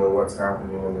 you know, what's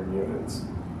happening in their units.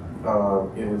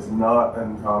 It is not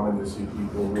uncommon to see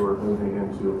people who are moving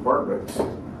into apartments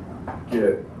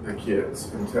get the kits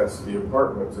and test the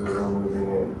apartments as they're moving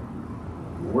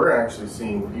in. We're actually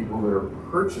seeing people that are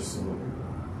purchasing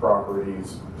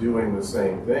properties doing the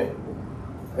same thing.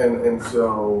 And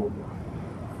so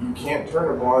you can't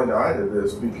turn a blind eye to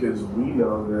this, because we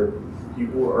know that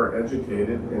people are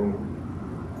educated, and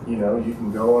you know, you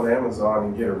can go on Amazon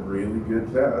and get a really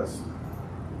good test.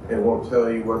 It won't tell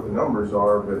you what the numbers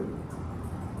are, but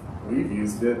we've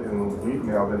used it and we've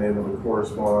now been able to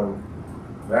correspond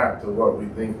that to what we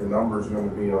think the numbers are going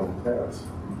to be on the test.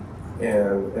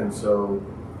 And so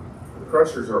the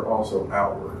pressures are also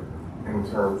outward in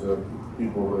terms of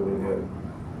people living in,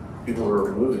 people who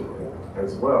are moving in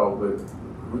as well, but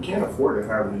we can't afford to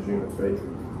have these units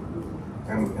vacant.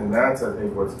 And that's, I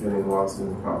think, what's getting lost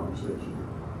in the conversation.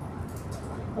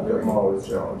 That Mall is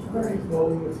challenging. Are these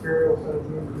building materials that are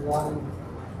being designed?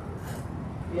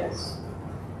 Yes.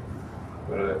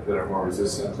 that are more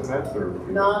resistant to meth, or?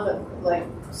 Like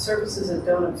surfaces that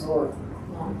don't absorb,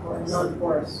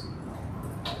 non-porous.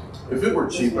 If it were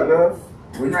cheap enough,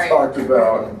 we've Right. talked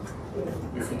about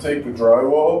if you take the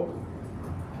drywall,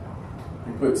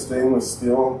 you put stainless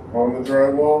steel on the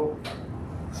drywall,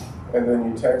 and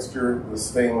then you texture the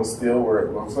stainless steel where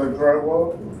it looks like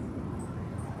drywall,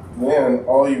 then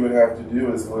all you would have to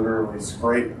do is literally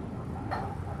scrape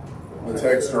the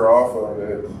texture off of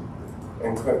it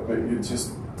and cut, but you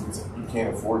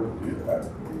can't afford to do that.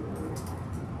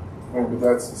 I mean, but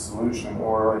that's the solution.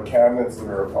 Or like cabinets that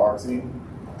are epoxy,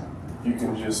 you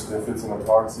can just, if it's an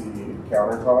epoxy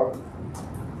countertop,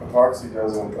 epoxy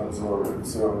doesn't absorb it,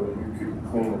 so you could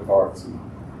clean epoxy.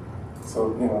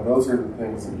 So, you know, those are the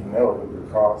things that you know that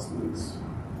the cost is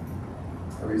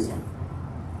crazy.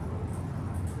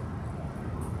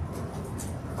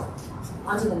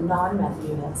 Onto the non-meth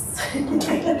units.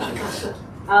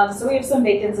 So we have some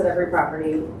vacants at every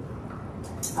property. You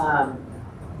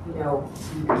know,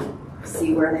 you can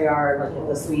see where they are. Like in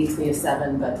the suites, we have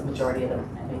 7, but the majority of them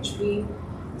MHP.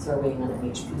 So we're waiting on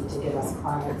MHP to give us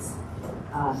clients.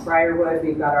 Briarwood,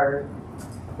 we've got our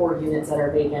 4 units that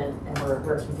are vacant, and we're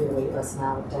working through the wait list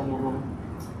now with Diana.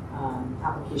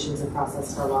 Applications in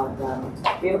process for a lot of them.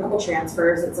 We have a couple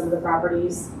transfers at some of the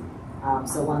properties.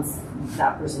 So once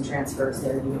that person transfers,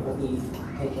 their unit will be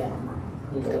vacant,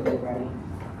 legally ready.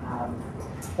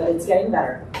 But it's getting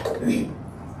better.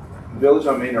 Village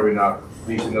on Main, are we not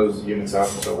leasing those units out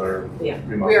until they're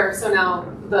remodeled? We are, so now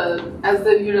as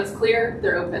the units clear,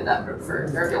 they're opened up they're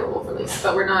available for lease,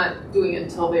 but we're not doing it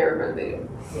until they are renovated.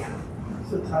 Yeah.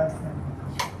 What's the time frame?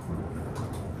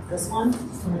 This one?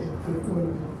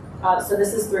 So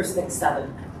this is through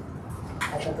 6/7.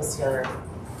 I put this together.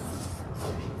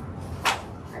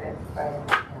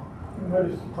 What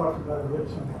did you talk about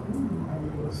eviction?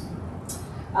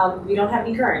 We don't have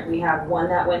any current. We have one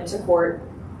that went to court.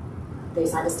 They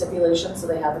signed a stipulation, so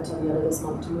they have until the end of this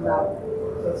month to move out.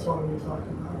 That's one we talked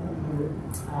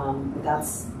about. But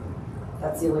that's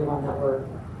the only one that we're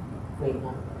waiting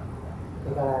on.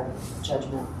 We got our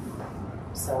judgment,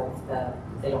 so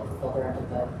if they don't fulfill their end of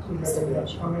the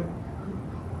stipulation.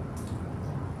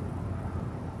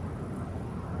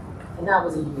 And that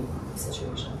was a unique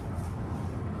situation.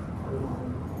 We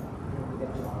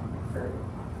get a lot for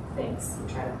things. We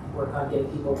try to work on getting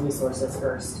people resources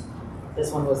first.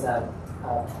 This one was a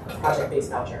project-based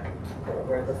voucher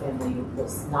where the family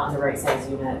was not in the right size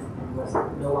unit and was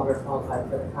no longer qualified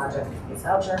for the project-based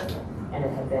voucher, and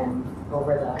it had been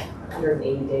over the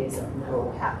 180 days of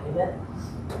no half payment.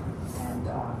 And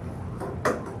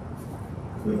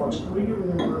We get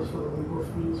reimbursed for the legal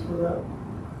fees for that.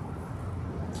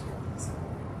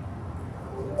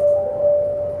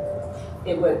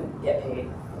 it would get paid.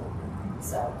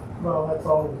 So, Well, that's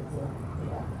all.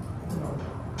 yeah.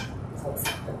 So it's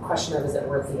the question of, is it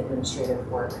worth the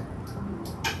administrative work?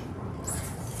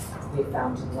 We've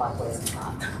found in a lot of ways it's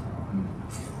not.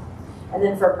 And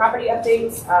then for property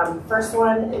updates, first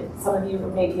one, some of you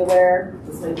may be aware,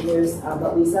 this might be news,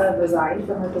 but Lisa resigned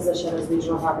from her position as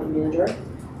regional property manager.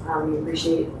 We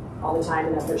appreciate all the time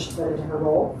and effort she put into her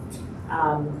role.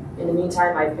 In the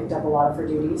meantime, I've picked up a lot of her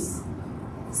duties.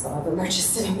 Some of them are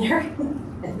just sitting there,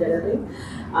 admittedly.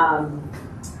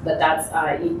 But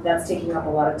that's taking up a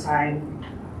lot of time,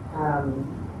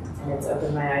 and it's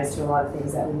opened my eyes to a lot of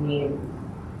things that we need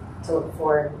to look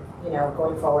for,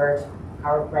 going forward.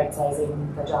 Our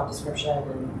right-sizing the job description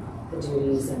and the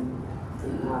duties, and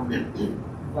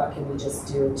what can we just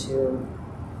do to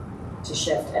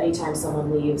shift. Anytime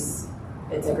someone leaves,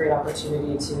 it's a great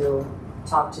opportunity to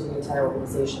talk to the entire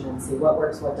organization and see what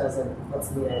works, what doesn't,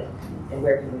 what's needed, and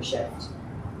where can we shift.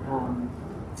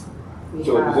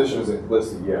 So the position isn't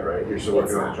listed yet, right? You're still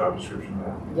working on the job description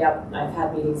now? Yep, I've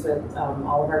had meetings with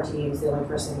all of our teams. The only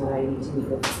person that I need to meet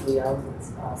with is Leo,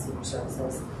 Senior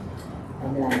Services.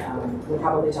 And then we'll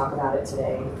probably talk about it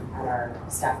today at our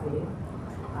staff meeting,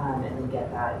 and then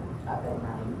get that up and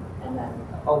running, and then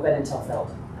open until filled.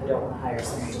 I don't want to hire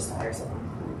someone just to hire someone.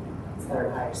 It's better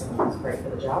to hire someone who's great for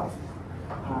the job.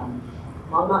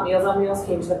 Longmont Meals on Wheels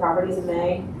came to the properties in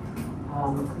May.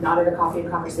 Not at a coffee and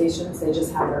conversations. They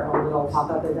just had their own little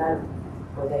pop-up event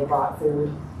where they brought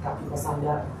food, got people signed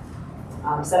up.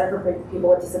 Center for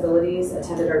People with Disabilities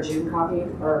attended our June coffee,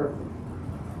 or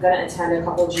going to attend a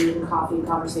couple June coffee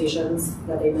conversations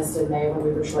that they missed in May when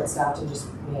we were short-staffed and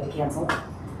we had to cancel.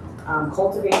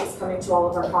 Cultivate is coming to all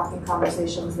of our coffee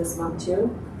conversations this month too.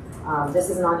 This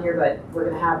isn't on here, but we're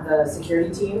going to have the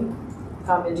security team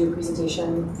come and do a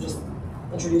presentation, just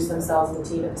introduce themselves and the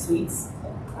team at the suites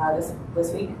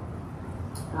this week.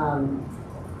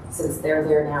 Since they're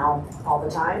there now all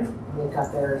the time, they've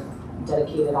got their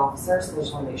dedicated officer, so they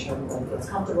just want to make sure everybody feels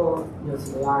comfortable, knows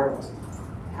who they are,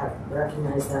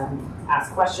 recognize them,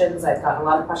 ask questions. I've gotten a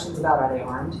lot of questions about, are they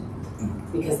armed?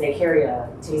 Because they carry a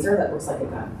taser that looks like a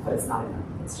gun, but it's not a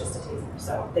gun, it's just a taser.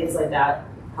 So things like that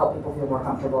help people feel more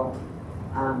comfortable.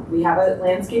 We have a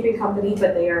landscaping company,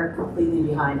 but they are completely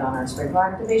behind on our sprinkler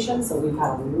activation, so we've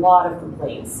had a lot of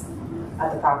complaints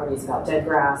at the properties about dead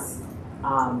grass,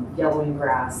 yellowing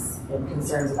grass, and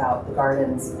concerns about the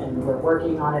gardens, and we're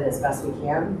working on it as best we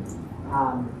can.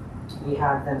 We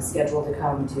have them scheduled to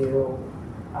come to,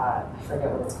 I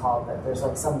forget what it's called, but there's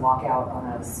like some walkout on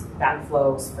a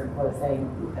backflow sprinkler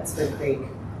thing at Spring Creek.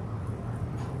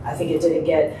 I think it didn't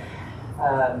get,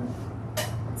 at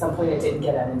some point it didn't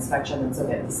get an inspection, and so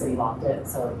the city locked it.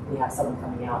 So we have someone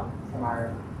coming out from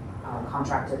our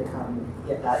contractor to come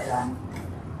get that done.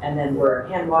 And then we're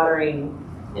hand watering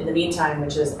in the meantime,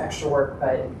 which is extra work,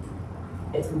 but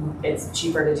it's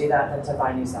cheaper to do that than to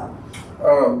buy new stuff.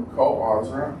 Call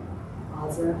Ozra.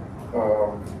 Ozra?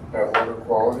 At Water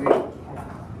Quality.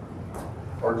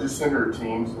 Or just send her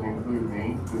teams and include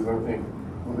me, because I think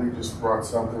they just brought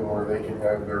something where they can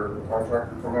have their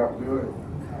contractor come out and do it.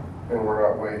 Okay. And we're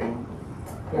not waiting.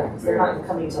 Yeah, because they're not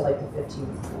coming till like the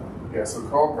 15th. Yeah, so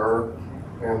call her,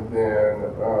 and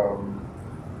then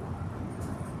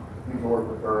we can work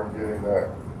with her in getting that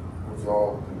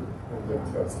resolved and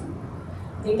then tested.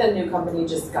 I think the new company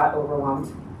just got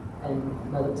overwhelmed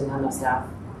and didn't have enough staff,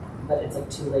 but it's like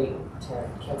too late to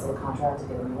cancel the contract to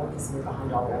get a new one because we're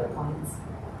behind all the other clients.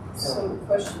 So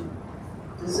question,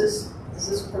 does this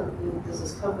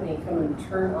company come and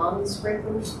turn on the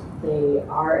sprinklers? They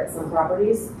are at some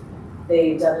properties.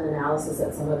 They've done an analysis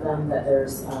at some of them that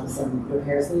there's some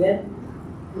repairs needed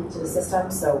to the system,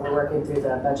 so we're working through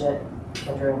the budget.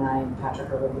 Kendra and I and Patrick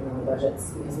are working on the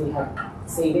budgets because we have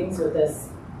savings with this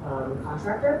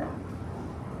contractor,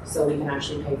 so we can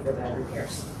actually pay for the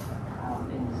repairs.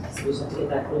 And so we just have to get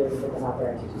that clear and get them out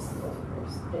there to do some of those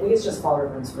repairs. I think it's just Fall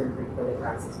River and Spring Creek where the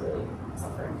grass is really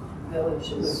suffering.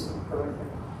 Village is horrific.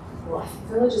 Well,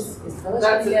 Village is Village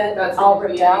That's gonna get that's all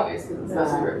ripped out. It's supposed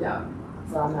to be ripped out.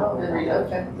 So I'm not And worried about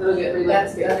redone. It'll get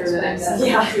relandscaped in the next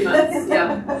Yeah. 2 months.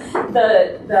 Yeah.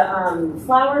 The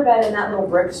flower bed in that little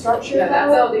brick structure. Yeah,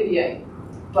 that's though, LDDA.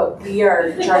 but we are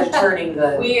in charge of turning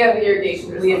the. We have the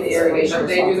irrigation. We have the irrigation But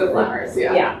they do the responsibility. flowers.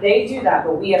 Yeah. Yeah, they do that,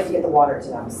 but we have to get the water to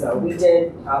them. So we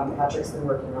did. Patrick's been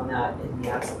working on that in the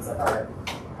absence of our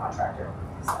contractor.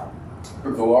 So.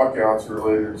 But the lockouts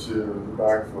related to the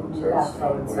backflow test.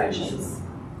 Backflow inspections.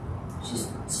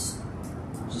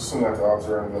 Just send that to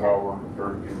Ozra, and then I'll work with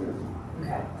her to get it.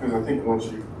 Okay. Because I think once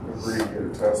you agree to get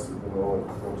it tested, then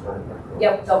they'll turn it back on.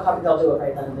 Yep, they'll do it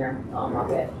right then and there. I'll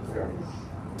unlock it.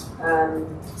 Yeah.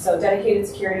 So dedicated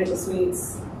security to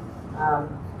suites,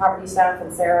 property staff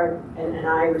and Sarah and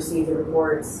I receive the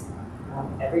reports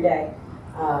every day.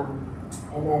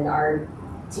 And then our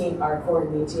team, our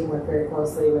coordinating team, work very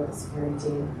closely with the security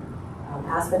team.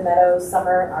 Aspen Meadows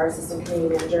Summer, our assistant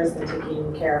community manager, has been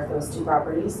taking care of those 2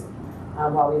 properties.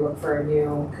 While we look for a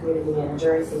new community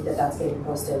manager, I think that's getting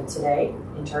posted today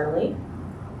internally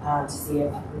to see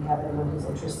if we have anyone who's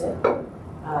interested.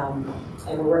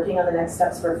 And we're working on the next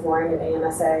steps for flooring at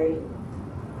AMSA.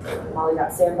 Molly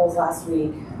got samples last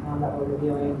week that we're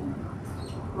reviewing.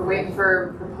 We're waiting for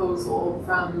a proposal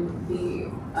from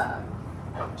the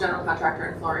general contractor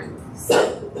in flooring.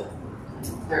 So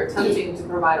they're attempting to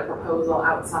provide a proposal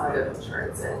outside of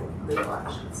insurance and legal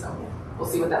action. So we'll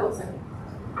see what that looks like.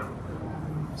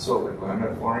 So like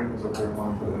laminate flooring is what they're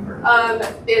wanting to put in there?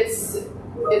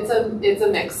 It's a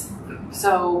mix.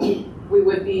 So we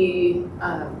would be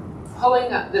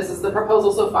pulling up, this is the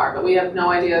proposal so far, but we have no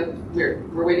idea.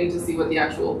 We're waiting to see what the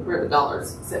actual, where the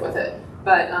dollars sit with it.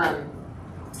 But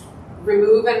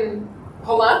remove and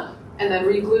pull up and then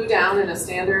re-glue down in a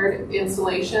standard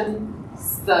installation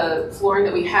the flooring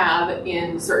that we have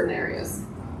in certain areas.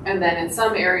 And then in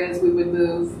some areas we would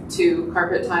move to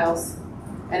carpet tiles.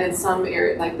 And in some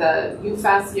area, like the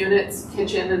UFAS units,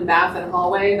 kitchen and bath and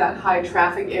hallway, that high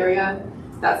traffic area,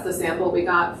 that's the sample we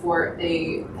got for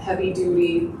a heavy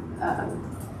duty,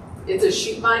 it's a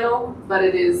sheet vinyl, but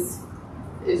it is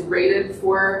rated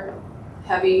for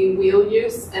heavy wheel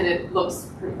use and it looks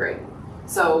pretty great.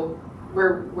 So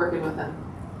we're working with them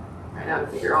right now to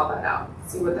figure all that out,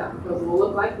 see what that proposal will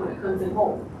look like when it comes in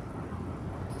whole.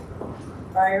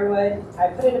 Firewood, I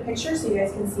put in a picture so you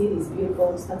guys can see these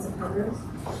beautiful, expensive coverings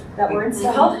that were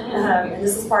installed. And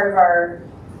this is part of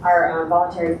our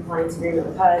voluntary compliance agreement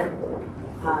with HUD.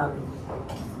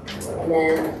 And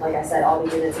then, like I said, all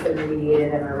the units have been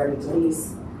remediated and are ready to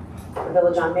lease. The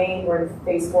Village on Main, we're in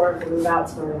phase 4 for move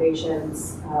outs for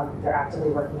renovations. They're actively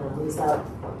working on lease up.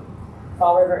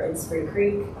 Fall River and Spring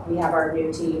Creek, we have our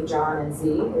new team, John and Z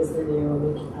is the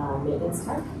new maintenance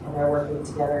tech, and they're working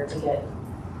together to get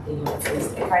the units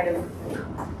leased.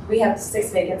 We have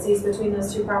 6 vacancies between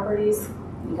those 2 properties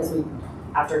because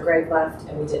after Greg left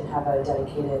and we didn't have a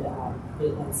dedicated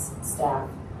maintenance staff,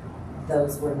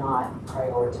 those were not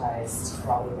prioritized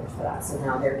while we looked for that. So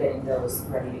now they're getting those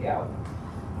ready to go.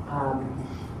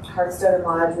 Hearthstone and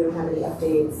Lodge, we don't have any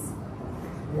updates.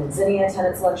 And then Zinnia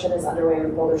tenant selection is underway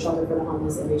with Boulder Shelter for the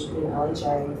Homeless, MHP, and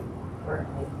LHA.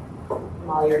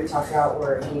 Molly already talked about,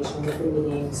 we're engaged in weekly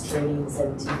meetings, trainings,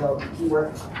 and team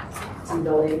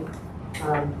building.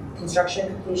 Construction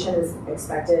completion is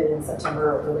expected in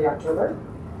September or early October,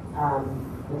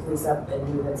 with lease up and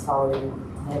move-ins following.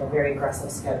 They have a very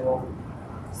aggressive schedule.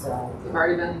 So we've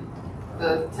already been,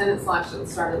 the tenant selection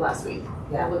started last week.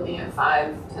 Yeah. We're looking at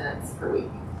 5 tenants per week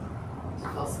to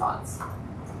fill spots.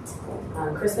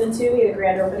 Crispin too, we had a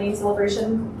grand opening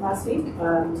celebration last week,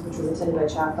 which was attended by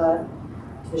CHAPA,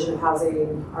 Division of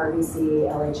Housing, RBC,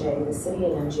 LHA, the city,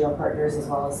 and MGO partners, as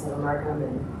well as Santa Markham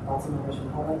and lots of members from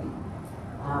the public.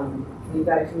 We've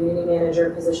got a community manager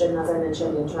position, as I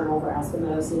mentioned, internal for Aspen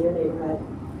Meadow Senior Neighborhood.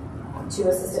 2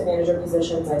 assistant manager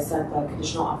positions. I sent the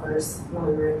conditional offers when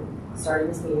we were starting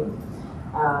this meeting.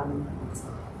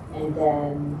 And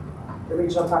then the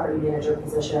regional property manager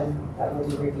position that we'll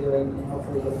be reviewing and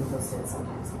hopefully getting posted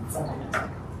sometime next week.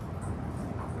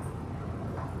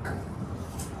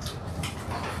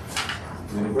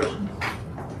 Any questions?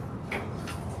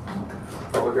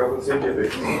 Public health and safety.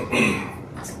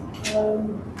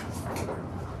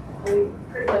 We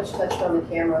pretty much touched on the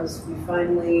cameras. We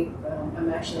finally, I'm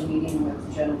actually meeting with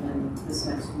the gentleman this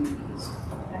next week.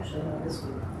 Actually, no, this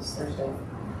week, this Thursday,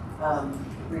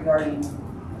 regarding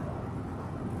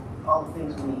all the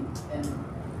things we need and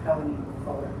how we need to move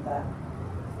forward with that.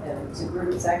 And it's a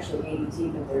group, it's actually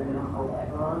ADT, but they're now called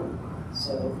Everon.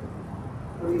 So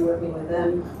we'll be working with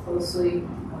them closely.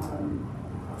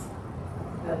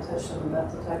 Got to touch on the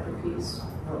metal detector piece.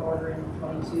 We're ordering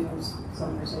 22s,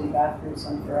 some for city bathrooms,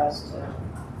 some for us to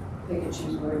pick and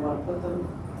choose where we want to put them.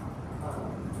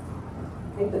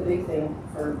 I think the big thing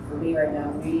for me right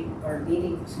now, we are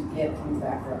needing to get a new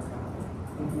background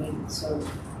company. So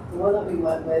the one that we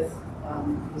went with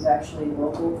was actually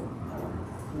local-ish,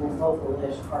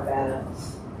 Arvada.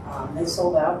 They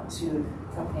sold out to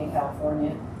a company in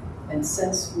California, and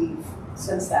since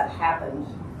that happened,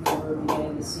 we were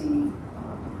beginning to see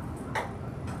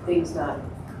things not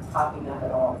popping up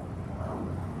at all.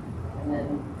 And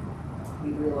then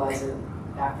we realized that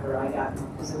after I got,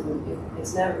 because it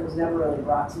was never really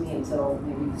brought to me until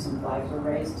maybe some flags were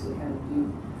raised to kind of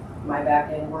do my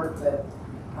back end work. But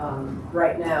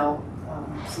right now,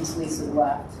 since Lisa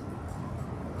left,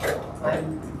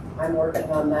 I'm working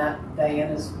on that.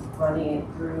 Diana's running it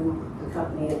through the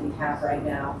company that we have right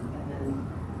now, and then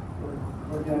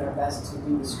we're doing our best to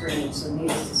do the screening. So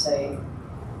needless to say,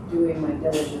 doing my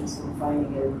diligence and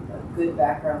finding a good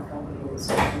background company that's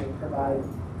going to provide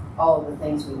all of the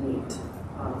things we need.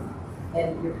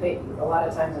 And a lot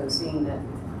of times I'm seeing that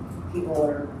people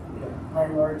are,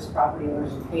 landlords, property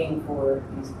owners are paying for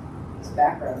these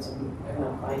backgrounds and they're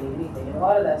not finding anything. And a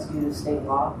lot of that's due to state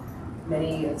law.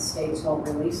 Many of the states don't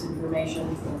release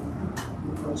information.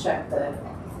 We'll check if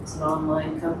it's an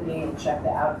online company and check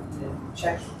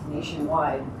check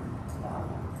nationwide,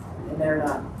 and they're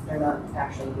not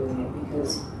actually doing it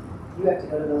because you have to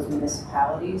go to those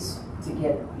municipalities to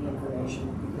get the information,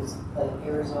 because like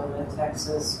Arizona,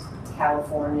 Texas,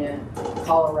 California,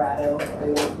 Colorado,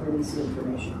 they won't release the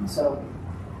information. So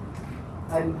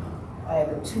I have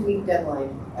a 2-week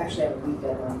deadline. Actually, I have a week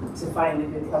deadline to find a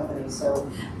good company. So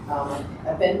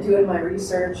I've been doing my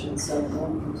research, and so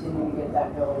we'll continue to get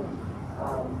that going.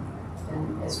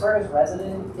 And as far as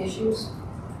resident issues,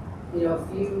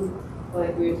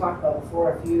 like we had talked about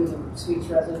before, a few of the Suites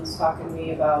residents talking to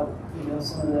me about,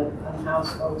 some of the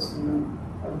unhoused folks on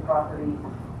the property,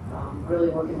 really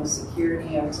working with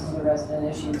security on some of the resident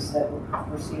issues that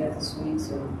we're seeing at the Suites.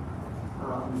 And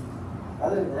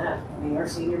other than that, our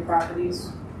senior properties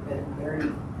have been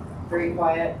very, very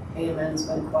quiet. AMN's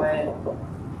been quiet.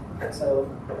 So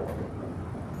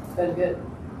it's been good.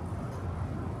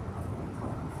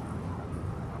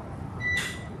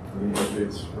 Any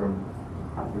updates from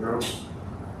the girls?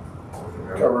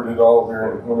 Covered it all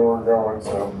here when we were going,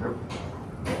 so.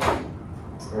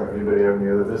 All right, anybody have any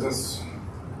other business?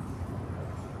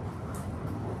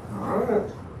 All right,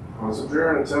 let's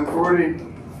adjourn at 10:40.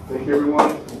 Thank you,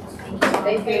 everyone.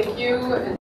 Thank you.